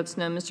 Desjardins votes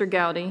no. Mr.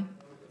 Gowdy?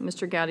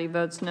 Mr. Gowdy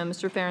votes no.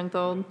 Mr.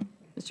 Farenthold?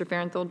 Mr.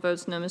 Farenthold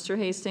votes no. Mr.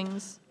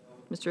 Hastings?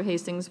 Mr.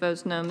 Hastings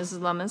votes no.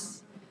 Mrs.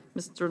 Lummis?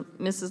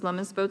 Mrs.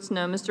 Lummis votes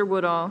no. Mr.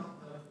 Woodall?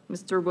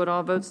 Mr.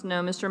 Woodall votes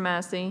no. Mr.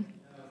 Massey?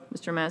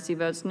 Mr. Massey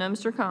votes no.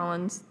 Mr.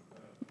 Collins?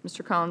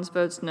 Mr. Collins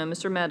votes no.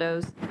 Mr.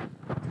 Meadows?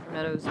 Mr.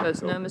 Meadows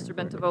votes no. Mr.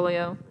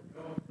 Bentivolio?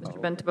 Mr.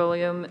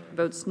 Bentivolio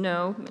votes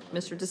no.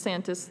 Mr.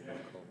 DeSantis?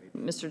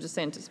 Mr.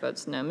 DeSantis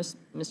votes no.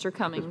 Mr.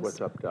 Cummings? What's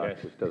up, Doc?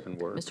 This doesn't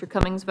work. Mr.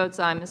 Cummings votes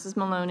aye. Mrs.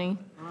 Maloney?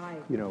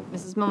 You know,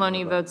 Mrs.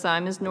 Maloney votes aye.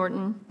 Ms.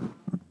 Norton?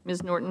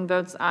 Ms. Norton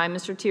votes aye.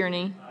 Mr.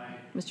 Tierney?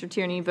 Mr.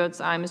 Tierney votes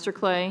aye. Mr.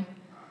 Clay?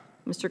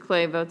 Mr.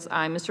 Clay votes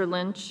aye. Mr.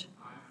 Lynch?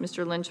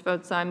 Mr. Lynch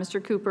votes aye.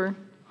 Mr. Cooper?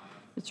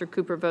 Mr.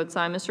 Cooper votes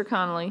aye. Mr.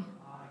 Connolly?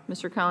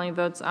 Mr. Connolly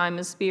votes aye.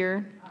 Ms.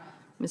 Spear?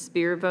 Ms.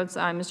 Spear votes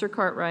aye. Mr.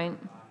 Cartwright?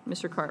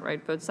 Mr.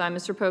 Cartwright votes aye.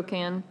 Mr.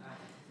 Pocan?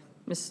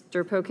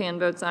 Mr. Pocan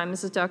votes aye.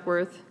 Mrs.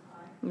 Duckworth?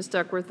 Ms.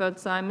 Duckworth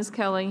votes aye. Ms.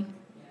 Kelly?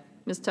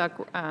 Ms.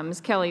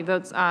 Kelly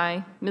votes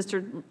aye.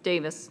 Mr.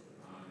 Davis?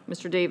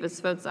 Mr. Davis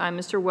votes aye.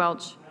 Mr.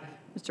 Welch?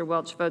 Mr.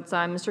 Welch votes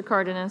aye. Mr.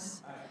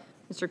 Cardenas?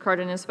 Mr.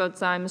 Cardenas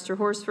votes aye. Mr.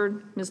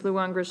 Horsford? Ms.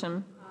 Lujan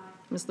Grisham?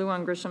 Ms.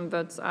 Lujan Grisham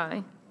votes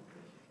aye.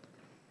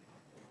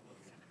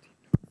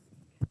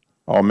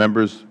 all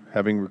members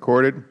having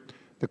recorded,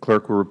 the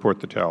clerk will report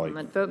the tally. On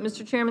that vote,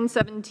 Mr. Chairman,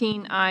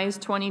 17 ayes,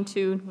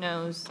 22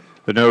 noes.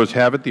 The noes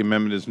have it. The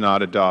amendment is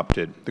not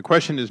adopted. The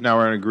question is now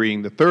on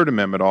agreeing the third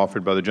amendment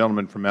offered by the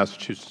gentleman from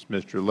Massachusetts,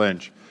 Mr.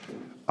 Lynch,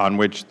 on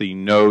which the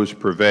noes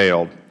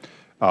prevailed.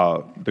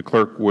 The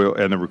clerk will,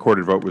 and the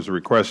recorded vote was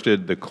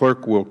requested. The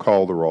clerk will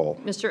call the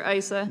roll. Mr.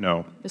 Issa?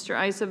 No.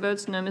 Mr. Issa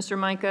votes no. Mr.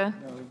 Mica?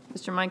 No.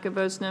 Mr. Mica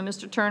votes no.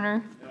 Mr.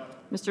 Turner? No.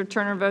 Mr.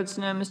 Turner votes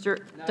no. Mr.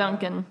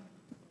 Duncan?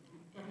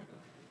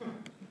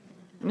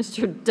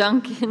 Mr.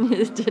 Duncan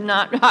did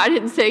not, I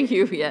didn't say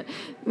you yet.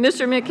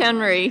 Mr.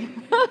 McHenry?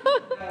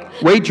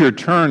 Wait your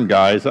turn,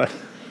 guys.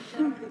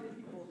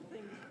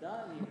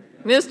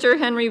 Mr.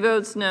 Henry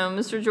votes no.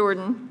 Mr.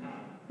 Jordan?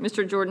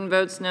 Mr. Jordan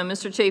votes no.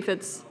 Mr.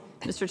 Chaffetz?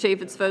 Mr.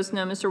 Chaffetz votes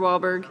no. Mr.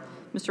 Walberg?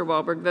 Mr.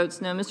 Walberg votes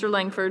no. Mr.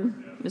 Langford?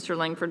 Mr.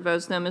 Langford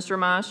votes no. Mr.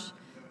 Amash?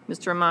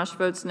 Mr. Amash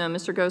votes no.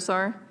 Mr.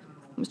 Gosar?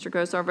 Mr.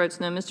 Gosar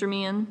votes no. Mr.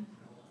 Meehan?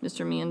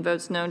 Mr. Meehan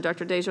votes no.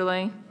 Dr.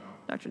 Desjardins?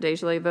 Dr.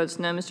 Desjardins votes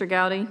no. Mr.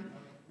 Gowdy?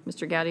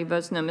 Mr. Gowdy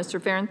votes no. Mr.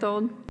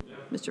 Farenthold?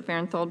 Mr.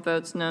 Farenthold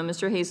votes no.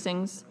 Mr.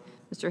 Hastings?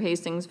 Mr.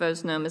 Hastings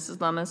votes no. Mrs.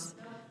 Lummis?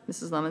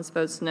 Mrs. Lummis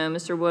votes no.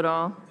 Mr.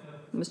 Woodall?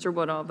 Mr.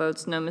 Woodall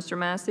votes no. Mr.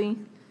 Massey?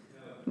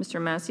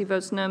 Mr. Massey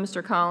votes no.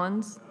 Mr.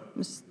 Collins?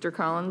 Mr.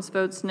 Collins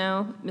votes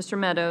no. Mr.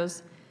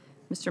 Meadows?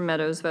 Mr.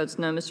 Meadows votes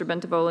no. Mr.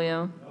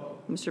 Bentivolio?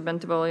 Mr.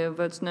 Bentivolio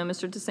votes no.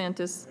 Mr.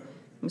 DeSantis?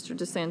 Mr.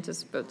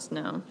 DeSantis votes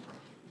no.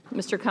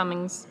 Mr.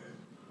 Cummings?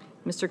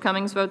 Mr.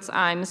 Cummings votes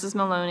aye. Mrs.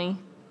 Maloney?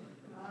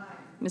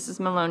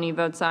 Mrs. Maloney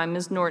votes aye.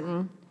 Ms.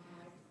 Norton?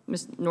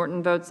 Ms.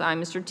 Norton votes aye.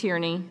 Mr.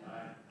 Tierney?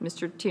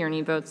 Mr.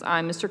 Tierney votes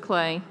aye. Mr.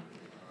 Clay?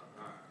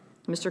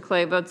 Mr.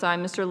 Clay votes aye.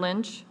 Mr.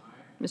 Lynch?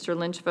 Mr.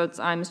 Lynch votes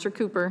aye. Mr.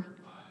 Cooper?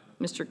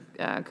 Mr.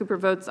 Cooper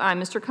votes aye.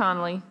 Mr.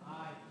 Connolly?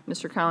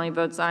 Mr. Connolly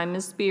votes aye.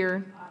 Ms.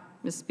 Spear?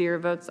 Ms. Spear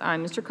votes aye.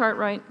 Mr.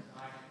 Cartwright?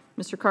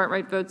 Mr.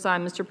 Cartwright votes aye.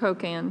 Mr.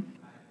 Pocan?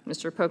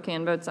 Mr.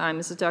 Pocan votes aye.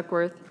 Mrs.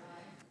 Duckworth?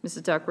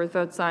 Mrs. Duckworth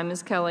votes aye.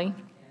 Ms. Kelly?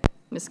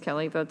 Ms.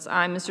 Kelly votes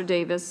aye. Mr.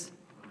 Davis?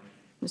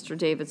 Mr.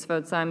 Davis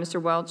votes aye.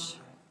 Mr. Welch?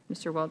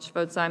 Mr. Welch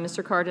votes aye.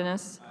 Mr.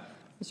 Cardenas?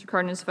 Mr.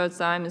 Cardenas votes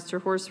aye. Mr.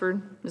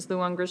 Horsford? Ms.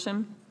 Lujan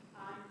Grisham?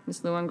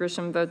 Ms. Lujan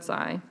Grisham votes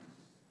aye.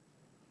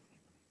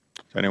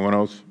 Does anyone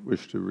else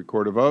wish to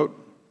record a vote?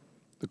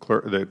 The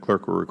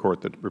clerk will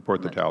report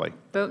the tally.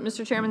 Vote,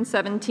 Mr. Chairman,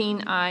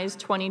 17 ayes,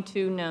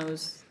 22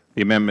 noes.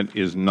 The amendment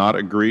is not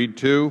agreed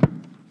to.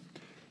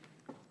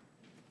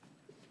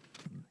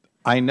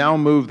 I now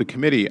move the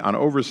Committee on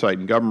Oversight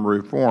and Government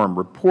Reform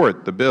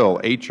report the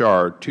bill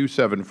H.R.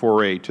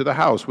 2748 to the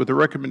House with the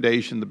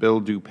recommendation the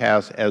bill do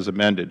pass as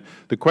amended.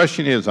 The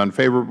question is on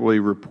favorably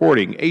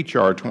reporting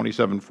H.R.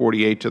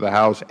 2748 to the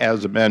House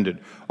as amended.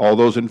 All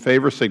those in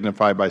favor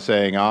signify by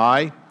saying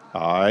aye.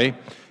 Aye.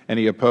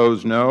 Any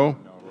opposed, no?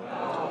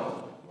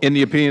 In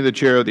the opinion of the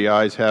Chair, the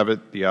ayes have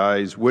it. The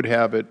ayes would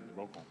have it,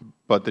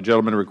 but the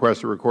gentleman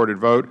requests a recorded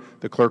vote.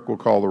 The clerk will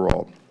call the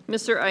roll.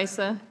 Mr.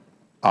 Issa?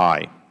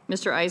 Aye.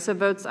 Mr. Issa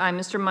votes aye.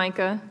 Mr.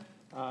 Micah?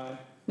 Aye.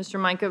 Mr.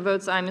 Micah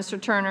votes aye.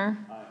 Mr. Turner?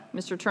 Aye.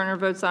 Mr. Turner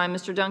votes aye.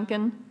 Mr.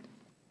 Duncan?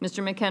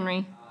 Mr.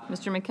 McHenry? Aye.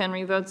 Mr.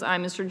 McHenry votes aye.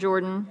 Mr.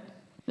 Jordan?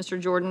 Mr.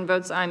 Jordan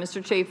votes aye.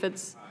 Mr.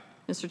 Chaffetz?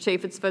 Mr.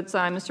 Chaffetz votes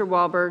aye. Mr.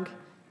 Walberg?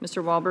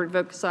 Mr. Walberg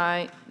votes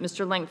aye.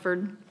 Mr.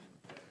 Langford?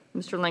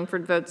 Mr.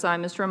 Langford votes aye.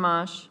 Mr.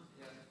 Amash?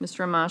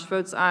 Mr. Amash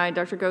votes aye.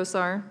 Dr.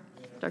 Gosar?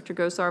 Dr.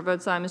 Gosar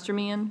votes aye. Mr.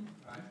 Meehan?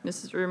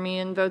 Mr.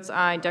 Meehan votes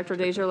aye. Dr.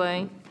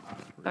 Desjardins?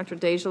 Dr.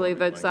 Desjardins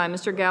votes aye.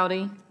 Mr.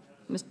 Gowdy?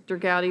 Mr.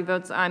 Gowdy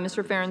votes aye.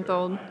 Mr.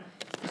 Farenthold?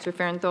 Mr.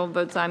 Farenthold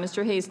votes aye.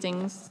 Mr.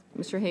 Hastings?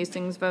 Mr.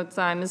 Hastings votes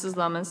aye. Mrs.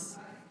 Lummis?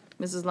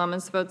 Mrs.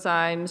 Lummis votes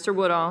aye. Mr.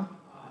 Woodall?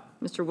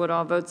 Mr.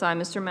 Woodall votes aye.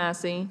 Mr.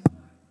 Massey?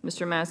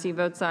 Mr. Massey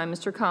votes aye.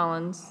 Mr.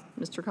 Collins?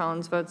 Mr.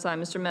 Collins votes aye.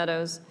 Mr.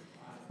 Meadows?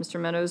 Mr.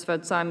 Meadows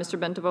votes aye. Mr.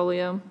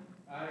 Bentivolio?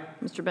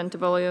 Mr.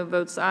 Bentivolio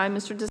votes aye.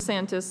 Mr.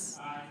 DeSantis?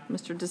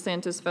 Mr.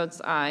 DeSantis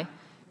votes aye.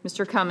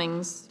 Mr.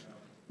 Cummings?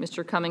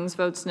 Mr. Cummings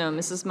votes no.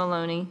 Mrs.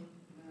 Maloney?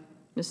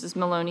 Mrs.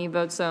 Maloney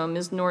votes no.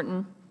 Ms.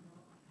 Norton?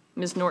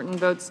 Ms. Norton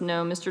votes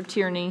no. Mr.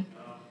 Tierney?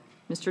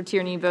 Mr.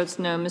 Tierney votes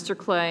no. Mr.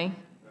 Clay?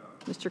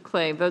 Mr.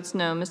 Clay votes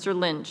no. Mr.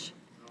 Lynch?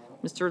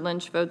 Mr.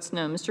 Lynch votes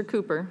no. Mr.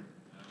 Cooper?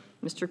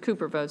 Mr.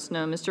 Cooper votes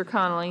no. Mr.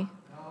 Connolly?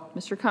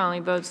 Mr. Connolly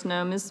votes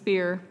no. Ms.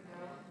 Spear?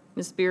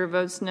 Ms. Spear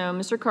votes no.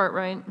 Mr.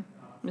 Cartwright?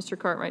 Mr.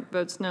 Cartwright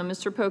votes no.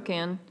 Mr.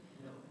 Pocan?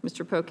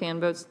 Mr. Pocan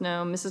votes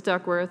no. Mrs.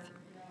 Duckworth?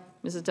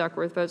 Mrs.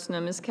 Duckworth votes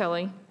no. Ms.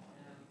 Kelly?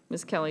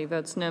 Ms. Kelly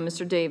votes no.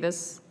 Mr.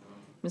 Davis?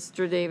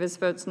 Mr. Davis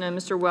votes no.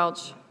 Mr.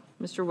 Welch?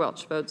 Mr.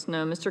 Welch votes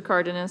no. Mr.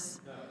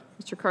 Cardenas?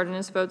 Mr.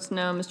 Cardenas votes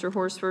no. Mr.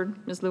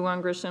 Horsford? Ms.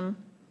 Lujan Grisham?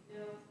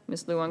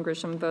 Ms. Lujan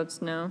Grisham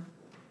votes no.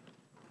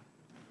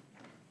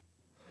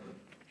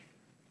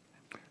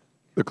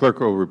 The clerk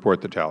will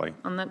report the tally.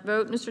 On that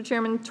vote, Mr.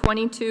 Chairman,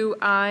 22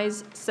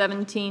 ayes,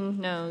 17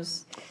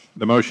 noes.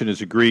 The motion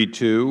is agreed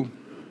to.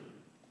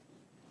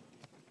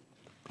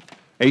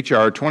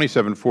 H.R.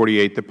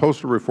 2748, the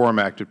Postal Reform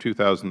Act of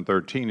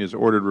 2013, is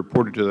ordered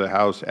reported to the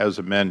House as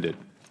amended.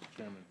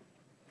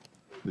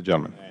 The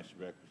gentleman.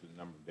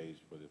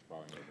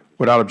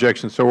 Without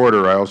objection, so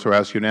ordered. I also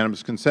ask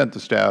unanimous consent the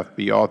staff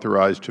be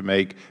authorized to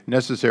make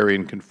necessary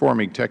and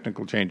conforming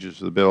technical changes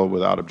to the bill.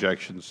 Without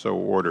objection, so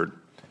ordered.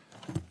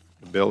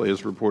 The bill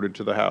is reported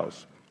to the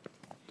House.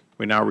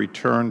 We now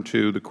return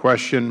to the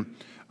question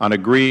on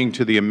agreeing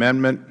to the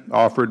amendment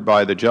offered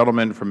by the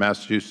gentleman from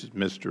Massachusetts,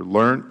 Mr.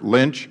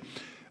 Lynch,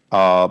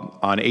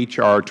 on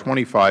H.R.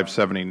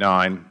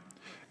 2579,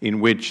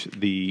 in which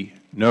the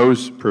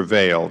noes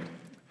prevailed.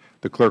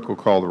 The clerk will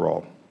call the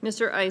roll.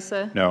 Mr.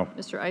 Issa? No.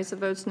 Mr. Issa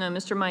votes no.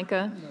 Mr.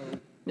 Micah? No.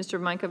 Mr.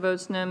 Micah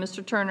votes no.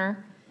 Mr.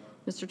 Turner?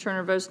 Mr.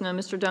 Turner votes no.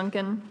 Mr.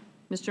 Duncan?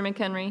 Mr.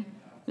 McHenry?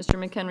 Mr.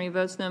 McHenry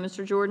votes no.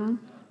 Mr. Jordan?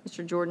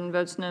 Mr. Jordan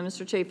votes no.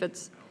 Mr.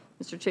 Chaffetz?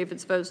 Mr.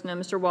 Chaffetz votes no.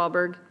 Mr.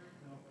 Walberg?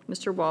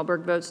 Mr.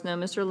 Walberg votes no.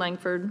 Mr.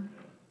 Langford?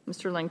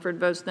 Mr. Langford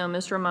votes no.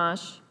 Mr.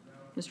 Amash?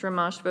 Mr.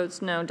 Amash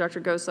votes no. Dr.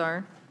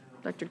 Gosar?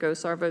 Dr.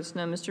 Gosar votes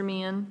no. Mr.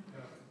 Meehan?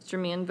 Mr.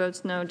 Meehan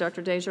votes no.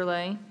 Dr.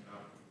 Desjardins?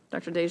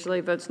 Dr.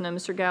 Desjardins votes no.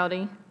 Mr.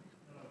 Gowdy?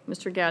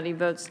 Mr. Gowdy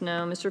votes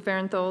no. Mr.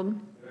 Farenthold?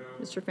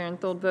 Mr.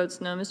 Farenthold votes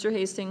no. Mr.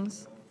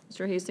 Hastings?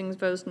 Mr. Hastings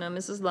votes no.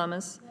 Mrs.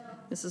 Lummis?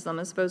 Mrs.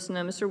 Lummis votes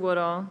no. Mr.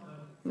 Woodall?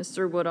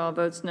 Mr. Woodall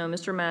votes no.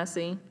 Mr.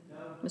 Massey?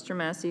 Mr.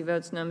 Massey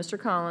votes no. Mr.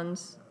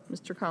 Collins?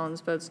 Mr.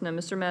 Collins votes no.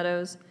 Mr.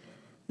 Meadows?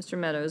 Mr.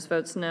 Meadows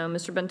votes no.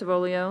 Mr.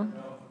 Bentivolio?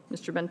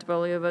 Mr.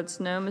 Bentivolio votes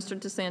no. Mr.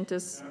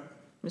 DeSantis?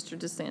 Mr.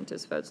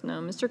 DeSantis votes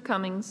no. Mr.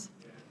 Cummings?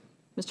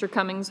 Mr.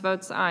 Cummings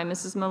votes aye.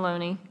 Mrs.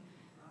 Maloney?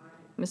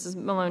 Mrs.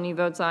 Maloney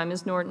votes aye.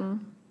 Ms.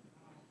 Norton?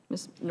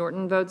 Ms.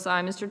 Norton votes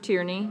aye. Mr.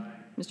 Tierney?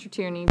 Mr.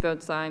 Tierney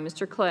votes aye.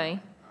 Mr. Clay?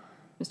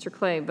 Mr.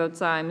 Clay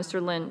votes aye.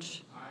 Mr.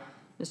 Lynch?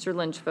 Mr.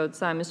 Lynch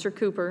votes aye. Mr.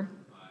 Cooper?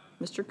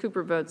 Mr.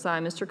 Cooper votes aye.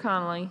 Mr.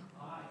 Connolly?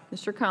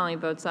 Mr. Connolly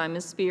votes aye.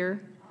 Ms.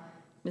 Spear?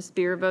 Ms.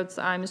 Spear votes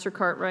aye. Mr.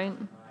 Cartwright?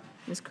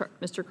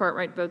 Mr.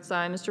 Cartwright votes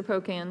aye. Mr.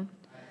 Pocan?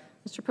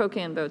 Mr.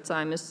 Pocan votes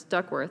aye. Ms.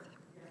 Duckworth?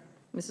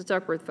 Mrs.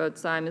 Duckworth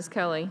votes aye. Ms.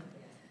 Kelly?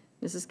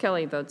 Mrs.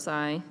 Kelly votes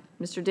aye.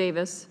 Mr.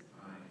 Davis?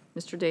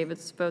 Mr.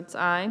 Davis votes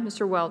aye.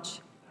 Mr.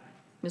 Welch?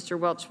 Mr.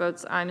 Welch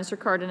votes aye. Mr.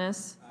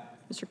 Cardenas?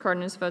 Mr.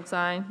 Cardenas votes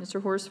aye.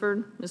 Mr.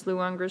 Horsford? Ms.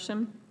 Lujan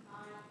Grisham?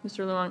 Ms.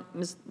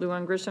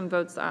 Lujan Grisham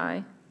votes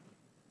aye.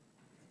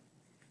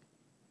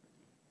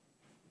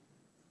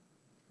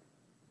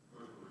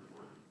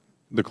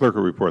 The clerk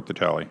will report the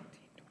tally.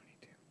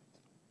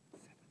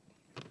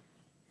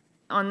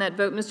 On that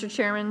vote, Mr.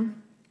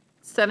 Chairman,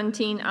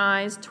 17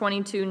 ayes,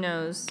 22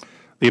 noes.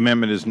 The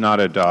amendment is not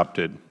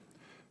adopted.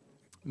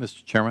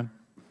 Mr. Chairman?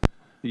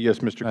 Yes,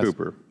 Mr.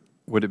 Cooper.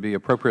 Would it be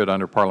appropriate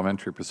under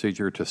parliamentary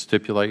procedure to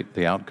stipulate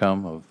the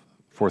outcome of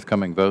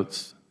forthcoming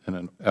votes in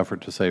an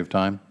effort to save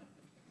time?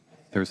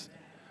 There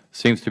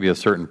seems to be a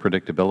certain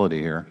predictability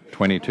here,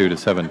 22 to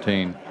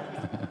 17.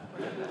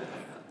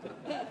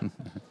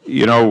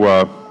 You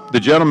know, The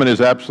gentleman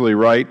is absolutely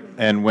right,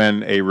 and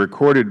when a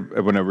recorded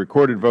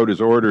vote is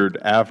ordered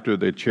after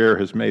the Chair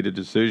has made a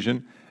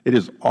decision, it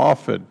is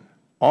often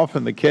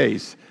the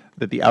case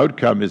that the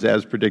outcome is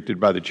as predicted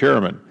by the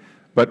Chairman.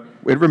 But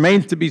it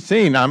remains to be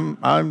seen. I'm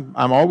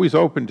always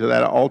open to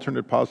that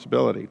alternate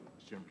possibility.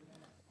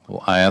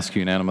 Well, I ask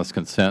unanimous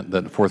consent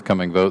that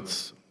forthcoming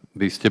votes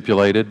be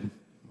stipulated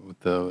with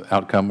the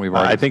outcome we've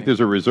already I think seen. there's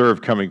a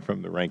reserve coming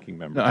from the ranking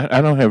member. No, I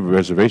don't have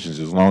reservations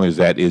as long as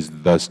that is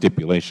the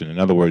stipulation. In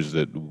other words,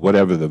 that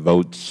whatever the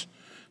votes,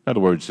 in other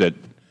words, that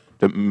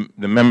the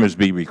members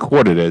be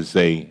recorded as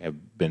they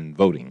have been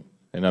voting.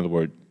 In other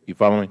words, you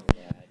follow me?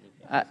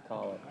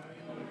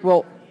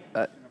 Well,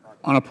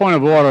 On a point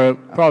of order,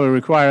 it probably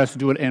require us to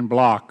do it en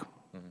bloc.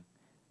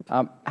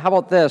 how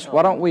about this?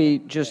 Why don't we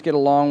just get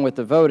along with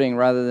the voting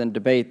rather than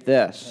debate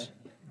this?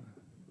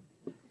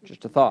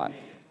 Just a thought.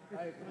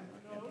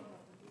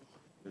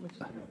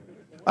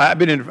 I've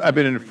been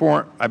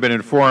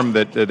informed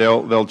that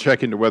they'll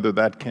check into whether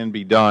that can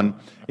be done.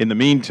 In the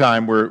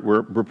meantime,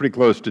 we're pretty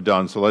close to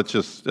done. So let's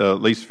just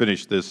at least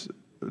finish this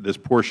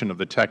portion of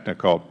the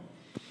technical.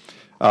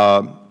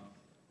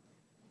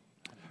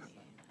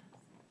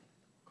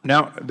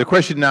 Now, the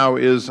question now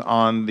is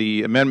on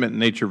the amendment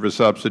nature of a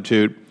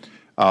substitute.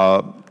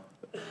 All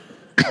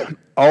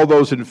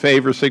those in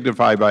favor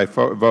signify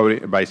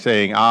by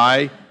saying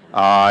aye.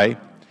 Aye.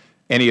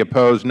 Any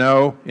opposed,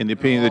 no. In the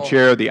opinion of the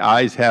Chair, the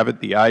ayes have it.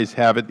 The ayes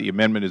have it. The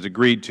amendment is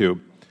agreed to.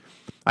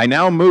 I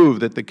now move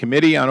that the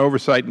Committee on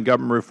Oversight and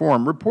Government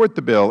Reform report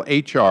the bill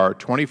H.R.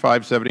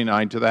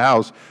 2579 to the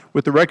House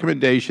with the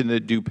recommendation that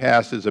it do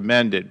pass as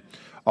amended.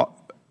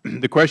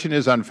 The question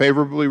is on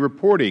favorably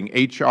reporting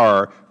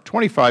H.R.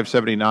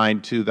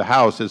 2579 to the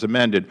House as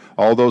amended.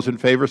 All those in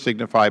favor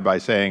signify by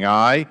saying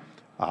aye.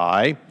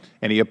 Aye.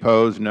 Any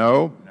opposed,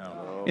 no.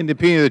 In the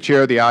opinion of the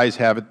Chair, the ayes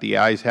have it. The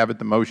ayes have it.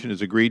 The motion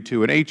is agreed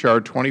to, and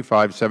H.R.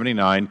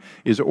 2579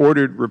 is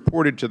ordered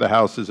reported to the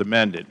House as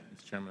amended.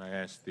 Mr. Chairman, I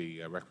ask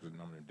the requisite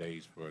number of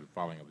days for the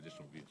following of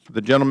additional views. The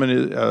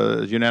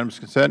gentleman's unanimous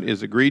consent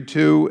is agreed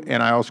to,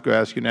 and I also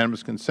ask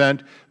unanimous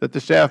consent that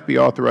the staff be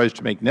authorized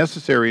to make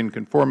necessary and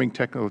conforming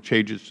technical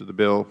changes to the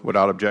bill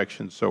without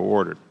objection. So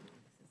ordered.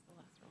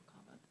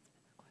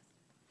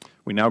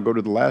 We now go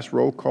to the last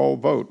roll call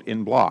vote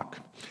in block.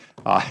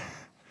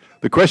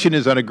 The question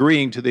is on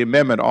agreeing to the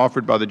amendment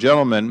offered by the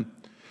gentleman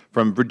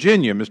from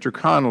Virginia, Mr.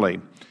 Connolly,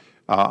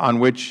 on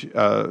which,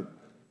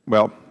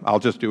 well, I'll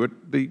just do it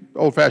the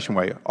old-fashioned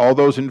way. All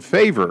those in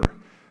favor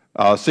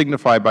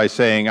signify by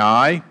saying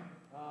aye.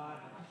 Aye.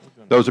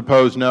 Those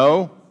opposed,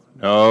 no.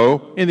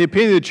 No. In the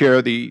opinion of the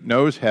Chair, the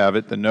noes have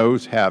it. The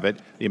noes have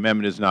it. The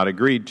amendment is not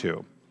agreed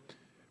to.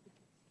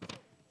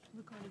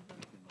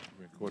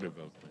 Recorded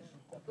vote.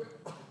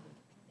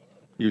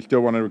 You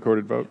still want a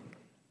recorded vote?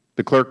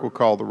 The clerk will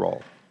call the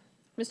roll.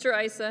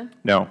 Mr. Issa?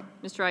 No.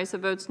 Mr. Issa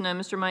votes no.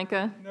 Mr.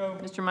 Micah? No.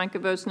 Mr. Micah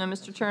votes no.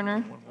 Mr.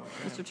 Turner?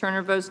 Mr.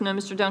 Turner votes no.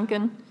 Mr.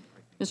 Duncan?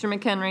 Mr.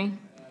 McHenry?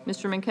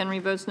 Mr.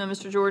 McHenry votes no.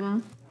 Mr.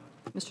 Jordan?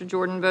 Mr.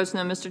 Jordan votes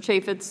no. Mr.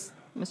 Chaffetz?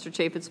 Mr.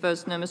 Chaffetz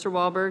votes no. Mr.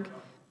 Walberg?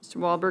 Mr.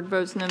 Walberg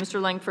votes no.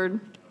 Mr. Langford?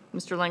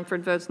 Mr.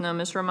 Langford votes no.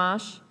 Mr.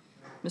 Amash?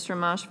 Mr.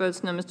 Amash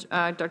votes no.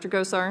 Dr.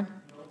 Gosar?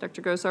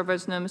 Dr. Gosar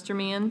votes no. Mr.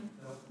 Meehan?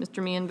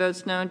 Mr. Meehan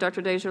votes no.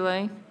 Dr.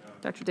 Desjardins?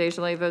 Dr.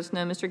 Desjardins votes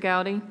no. Mr.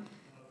 Gowdy?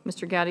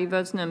 Mr. Gowdy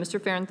votes no. Mr.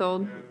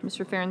 Farenthold?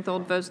 Mr.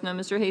 Farenthold votes no.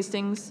 Mr.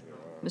 Hastings?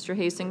 Mr.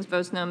 Hastings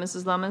votes no.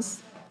 Mrs.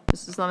 Lummis?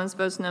 Mrs. Lummis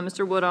votes no.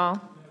 Mr. Woodall?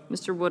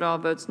 Mr. Woodall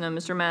votes no.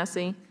 Mr.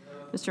 Massey?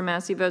 Mr.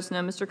 Massey votes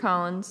no. Mr.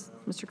 Collins?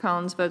 Mr.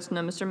 Collins votes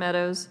no. Mr.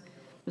 Meadows?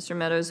 Mr.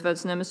 Meadows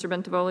votes no. Mr.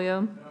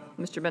 Bentivolio?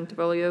 Mr.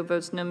 Bentivolio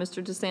votes no.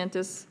 Mr.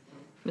 DeSantis?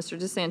 Mr.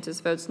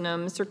 DeSantis votes no.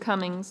 Mr.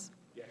 Cummings?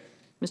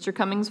 Mr.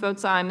 Cummings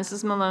votes aye.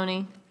 Mrs.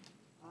 Maloney?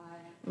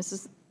 Aye.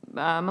 Mrs.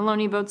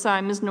 Maloney votes aye.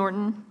 Ms.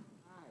 Norton?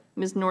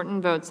 Ms.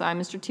 Norton votes aye.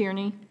 Mr.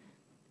 Tierney?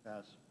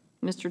 Yes.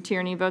 Mr.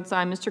 Tierney votes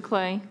aye. Mr.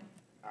 Clay?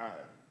 Aye.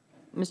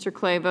 Mr.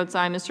 Clay votes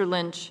aye. Mr.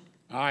 Lynch?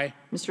 Aye.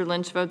 Mr.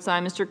 Lynch votes aye.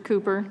 Mr.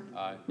 Cooper?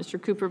 Aye.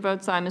 Mr. Cooper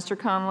votes aye. Mr.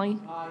 Connolly?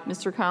 Aye.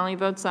 Mr. Connolly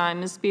votes aye.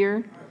 Ms.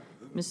 Spear?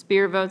 Ms.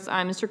 Spear votes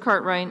aye. Mr.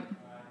 Cartwright?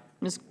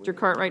 Mr.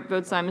 Cartwright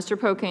votes aye. Mr.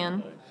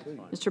 Pocan?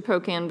 Mr.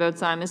 Pocan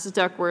votes aye. Mrs.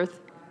 Duckworth?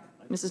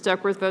 Mrs.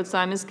 Duckworth votes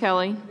aye. Ms.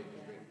 Kelly?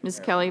 Ms.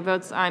 Kelly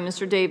votes aye.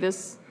 Mr.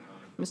 Davis?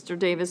 Mr.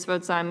 Davis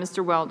votes aye.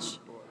 Mr. Welch?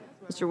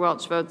 Mr.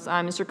 Welch votes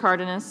aye. Mr.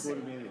 Cardenas?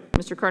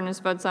 Mr. Cardenas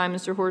votes aye.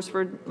 Mr.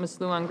 Horsford? Ms.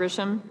 Lujan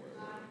Grisham?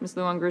 Ms.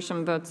 Lujan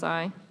Grisham votes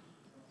aye.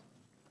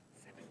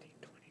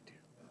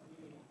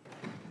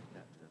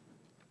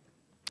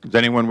 Does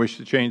anyone wish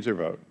to change their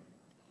vote?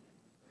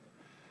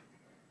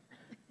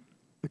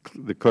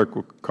 The clerk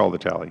will call the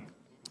tally.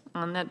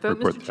 On that vote,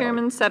 Report Mr. the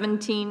Chairman,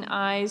 17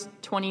 ayes,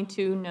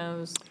 22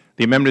 noes.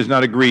 The amendment is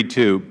not agreed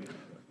to.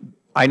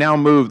 I now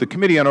move the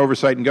Committee on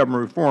Oversight and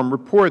Government Reform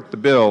report the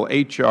bill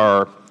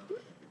H.R.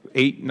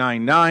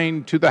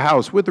 899 to the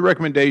House with the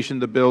recommendation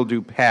the bill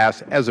do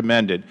pass as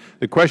amended.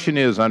 The question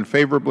is on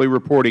favorably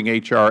reporting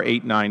H.R.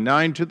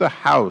 899 to the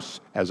House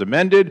as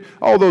amended.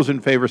 All those in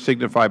favor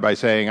signify by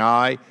saying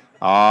aye.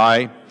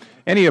 Aye.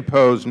 Any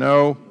opposed,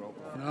 no.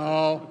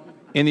 No.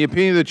 In the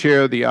opinion of the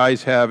Chair, the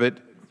ayes have it,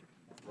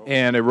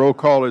 and a roll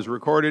call is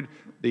recorded.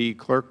 The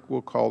clerk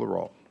will call the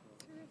roll.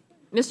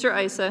 Mr.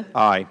 Issa.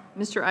 Aye.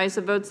 Mr.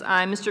 Issa votes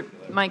aye. Mr.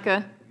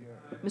 Micah.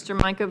 Mr.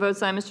 Micah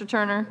votes aye. Mr.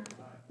 Turner.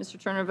 Mr.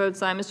 Turner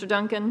votes aye. Mr.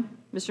 Duncan.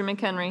 Mr.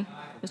 McHenry.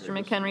 Mr.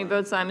 McHenry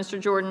votes aye. Mr.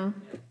 Jordan.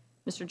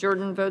 Mr.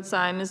 Jordan votes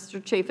aye.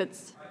 Mr.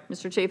 Chaffetz.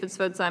 Mr. Chaffetz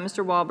votes aye.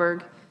 Mr.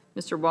 Wahlberg.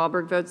 Mr.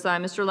 Wahlberg votes aye.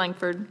 Mr.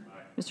 Langford.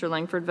 Mr.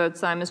 Langford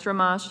votes aye. Mr.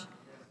 Amash.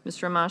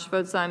 Mr. Amash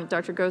votes aye.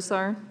 Dr.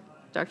 Gosar.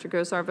 Dr.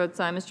 Gosar votes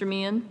aye. Mr.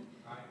 Meehan.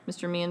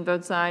 Mr. Meehan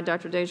votes aye.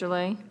 Dr.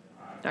 Desjardins.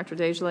 Dr.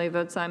 Desjardins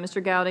votes aye.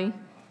 Mr. Gowdy.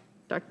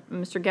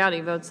 Mr.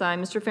 Gowdy votes aye.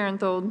 Mr.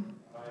 Farenthold.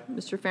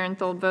 Mr.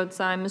 Farenthold votes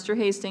aye. Mr.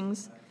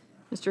 Hastings.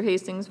 Mr.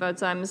 Hastings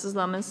votes aye. Mrs.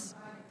 Lummis.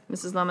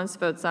 Mrs. Lummis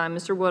votes aye.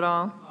 Mr.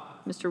 Woodall.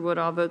 Mr.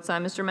 Woodall votes aye.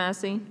 Mr.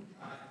 Massey.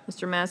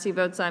 Mr. Massey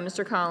votes aye.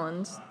 Mr.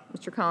 Collins.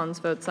 Mr. Collins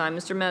votes aye.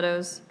 Mr.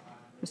 Meadows.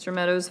 Mr.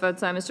 Meadows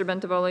votes aye. Mr.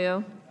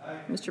 Bentivolio.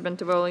 Mr.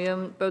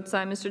 Bentivolio votes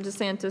aye. Mr.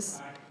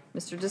 DeSantis.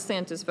 Mr.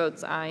 DeSantis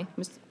votes aye.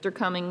 Mr.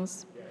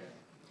 Cummings.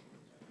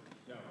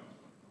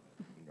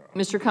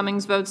 Mr.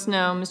 Cummings votes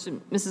no.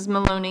 Mrs.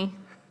 Maloney.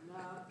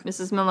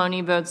 Mrs.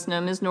 Maloney votes no.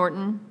 Ms.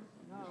 Norton.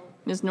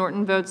 Ms.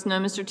 Norton votes no.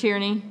 Mr.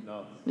 Tierney.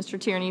 No. Mr.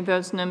 Tierney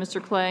votes no.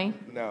 Mr. Clay.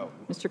 No.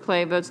 Mr.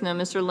 Clay votes no.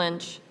 Mr.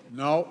 Lynch.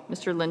 No.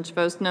 Mr. Lynch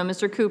votes no.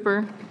 Mr.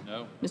 Cooper.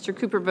 No. Mr.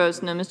 Cooper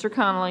votes no. Mr.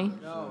 Connolly.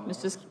 No.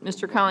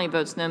 Mr. Connolly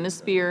votes no. Ms.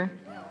 Spear.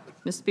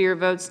 Ms. Spear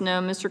votes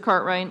no. Mr.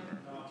 Cartwright.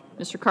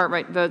 Mr.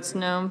 Cartwright votes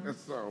no.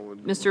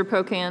 Mr.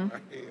 Pocan.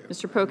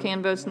 Mr.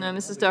 Pocan votes no.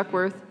 Mrs.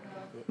 Duckworth.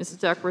 Mrs.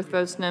 Duckworth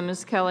votes no.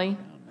 Ms. Kelly.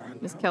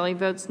 Ms. Kelly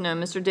votes no.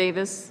 Mr.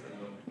 Davis.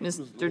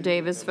 Mr.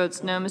 Davis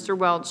votes no. Mr.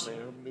 Welch.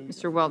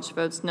 Mr. Welch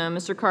votes no.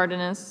 Mr.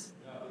 Cardenas.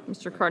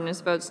 Mr.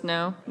 Cardenas votes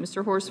no.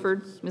 Mr.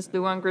 Horsford. Ms.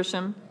 Luan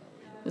Grisham.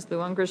 Ms.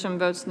 Luan Grisham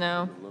votes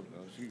no. Look,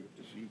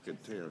 she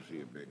could tell she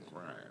had been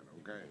crying,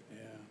 okay?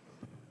 Yeah.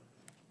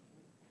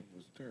 It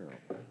was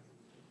terrible.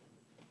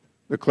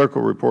 The clerk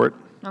will report.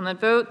 On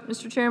that vote,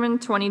 Mr. Chairman,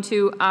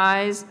 22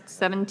 ayes,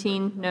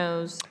 17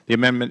 noes. The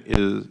amendment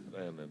is,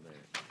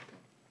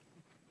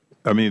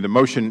 the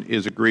motion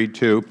is agreed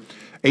to.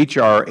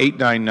 H.R.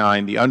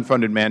 899, the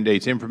Unfunded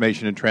Mandates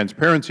Information and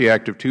Transparency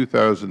Act of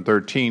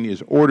 2013,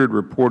 is ordered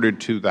reported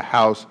to the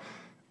House.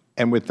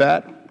 And with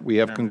that, we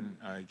have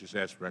I just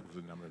asked for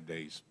requisite number of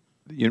days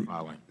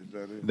following.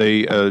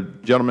 the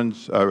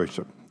gentleman's,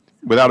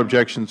 without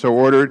objection, so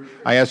ordered.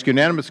 I ask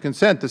unanimous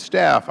consent that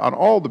staff on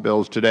all the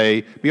bills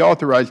today be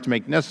authorized to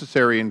make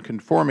necessary and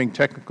conforming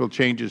technical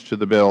changes to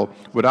the bill.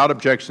 Without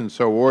objection,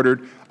 so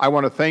ordered. I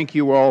want to thank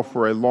you all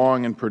for a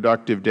long and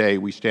productive day.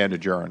 We stand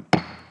adjourned.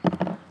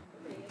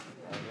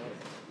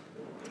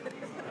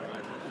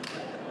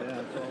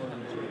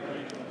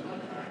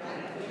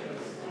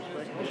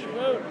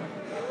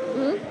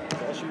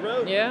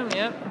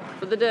 Yeah,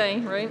 for the day,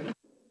 right?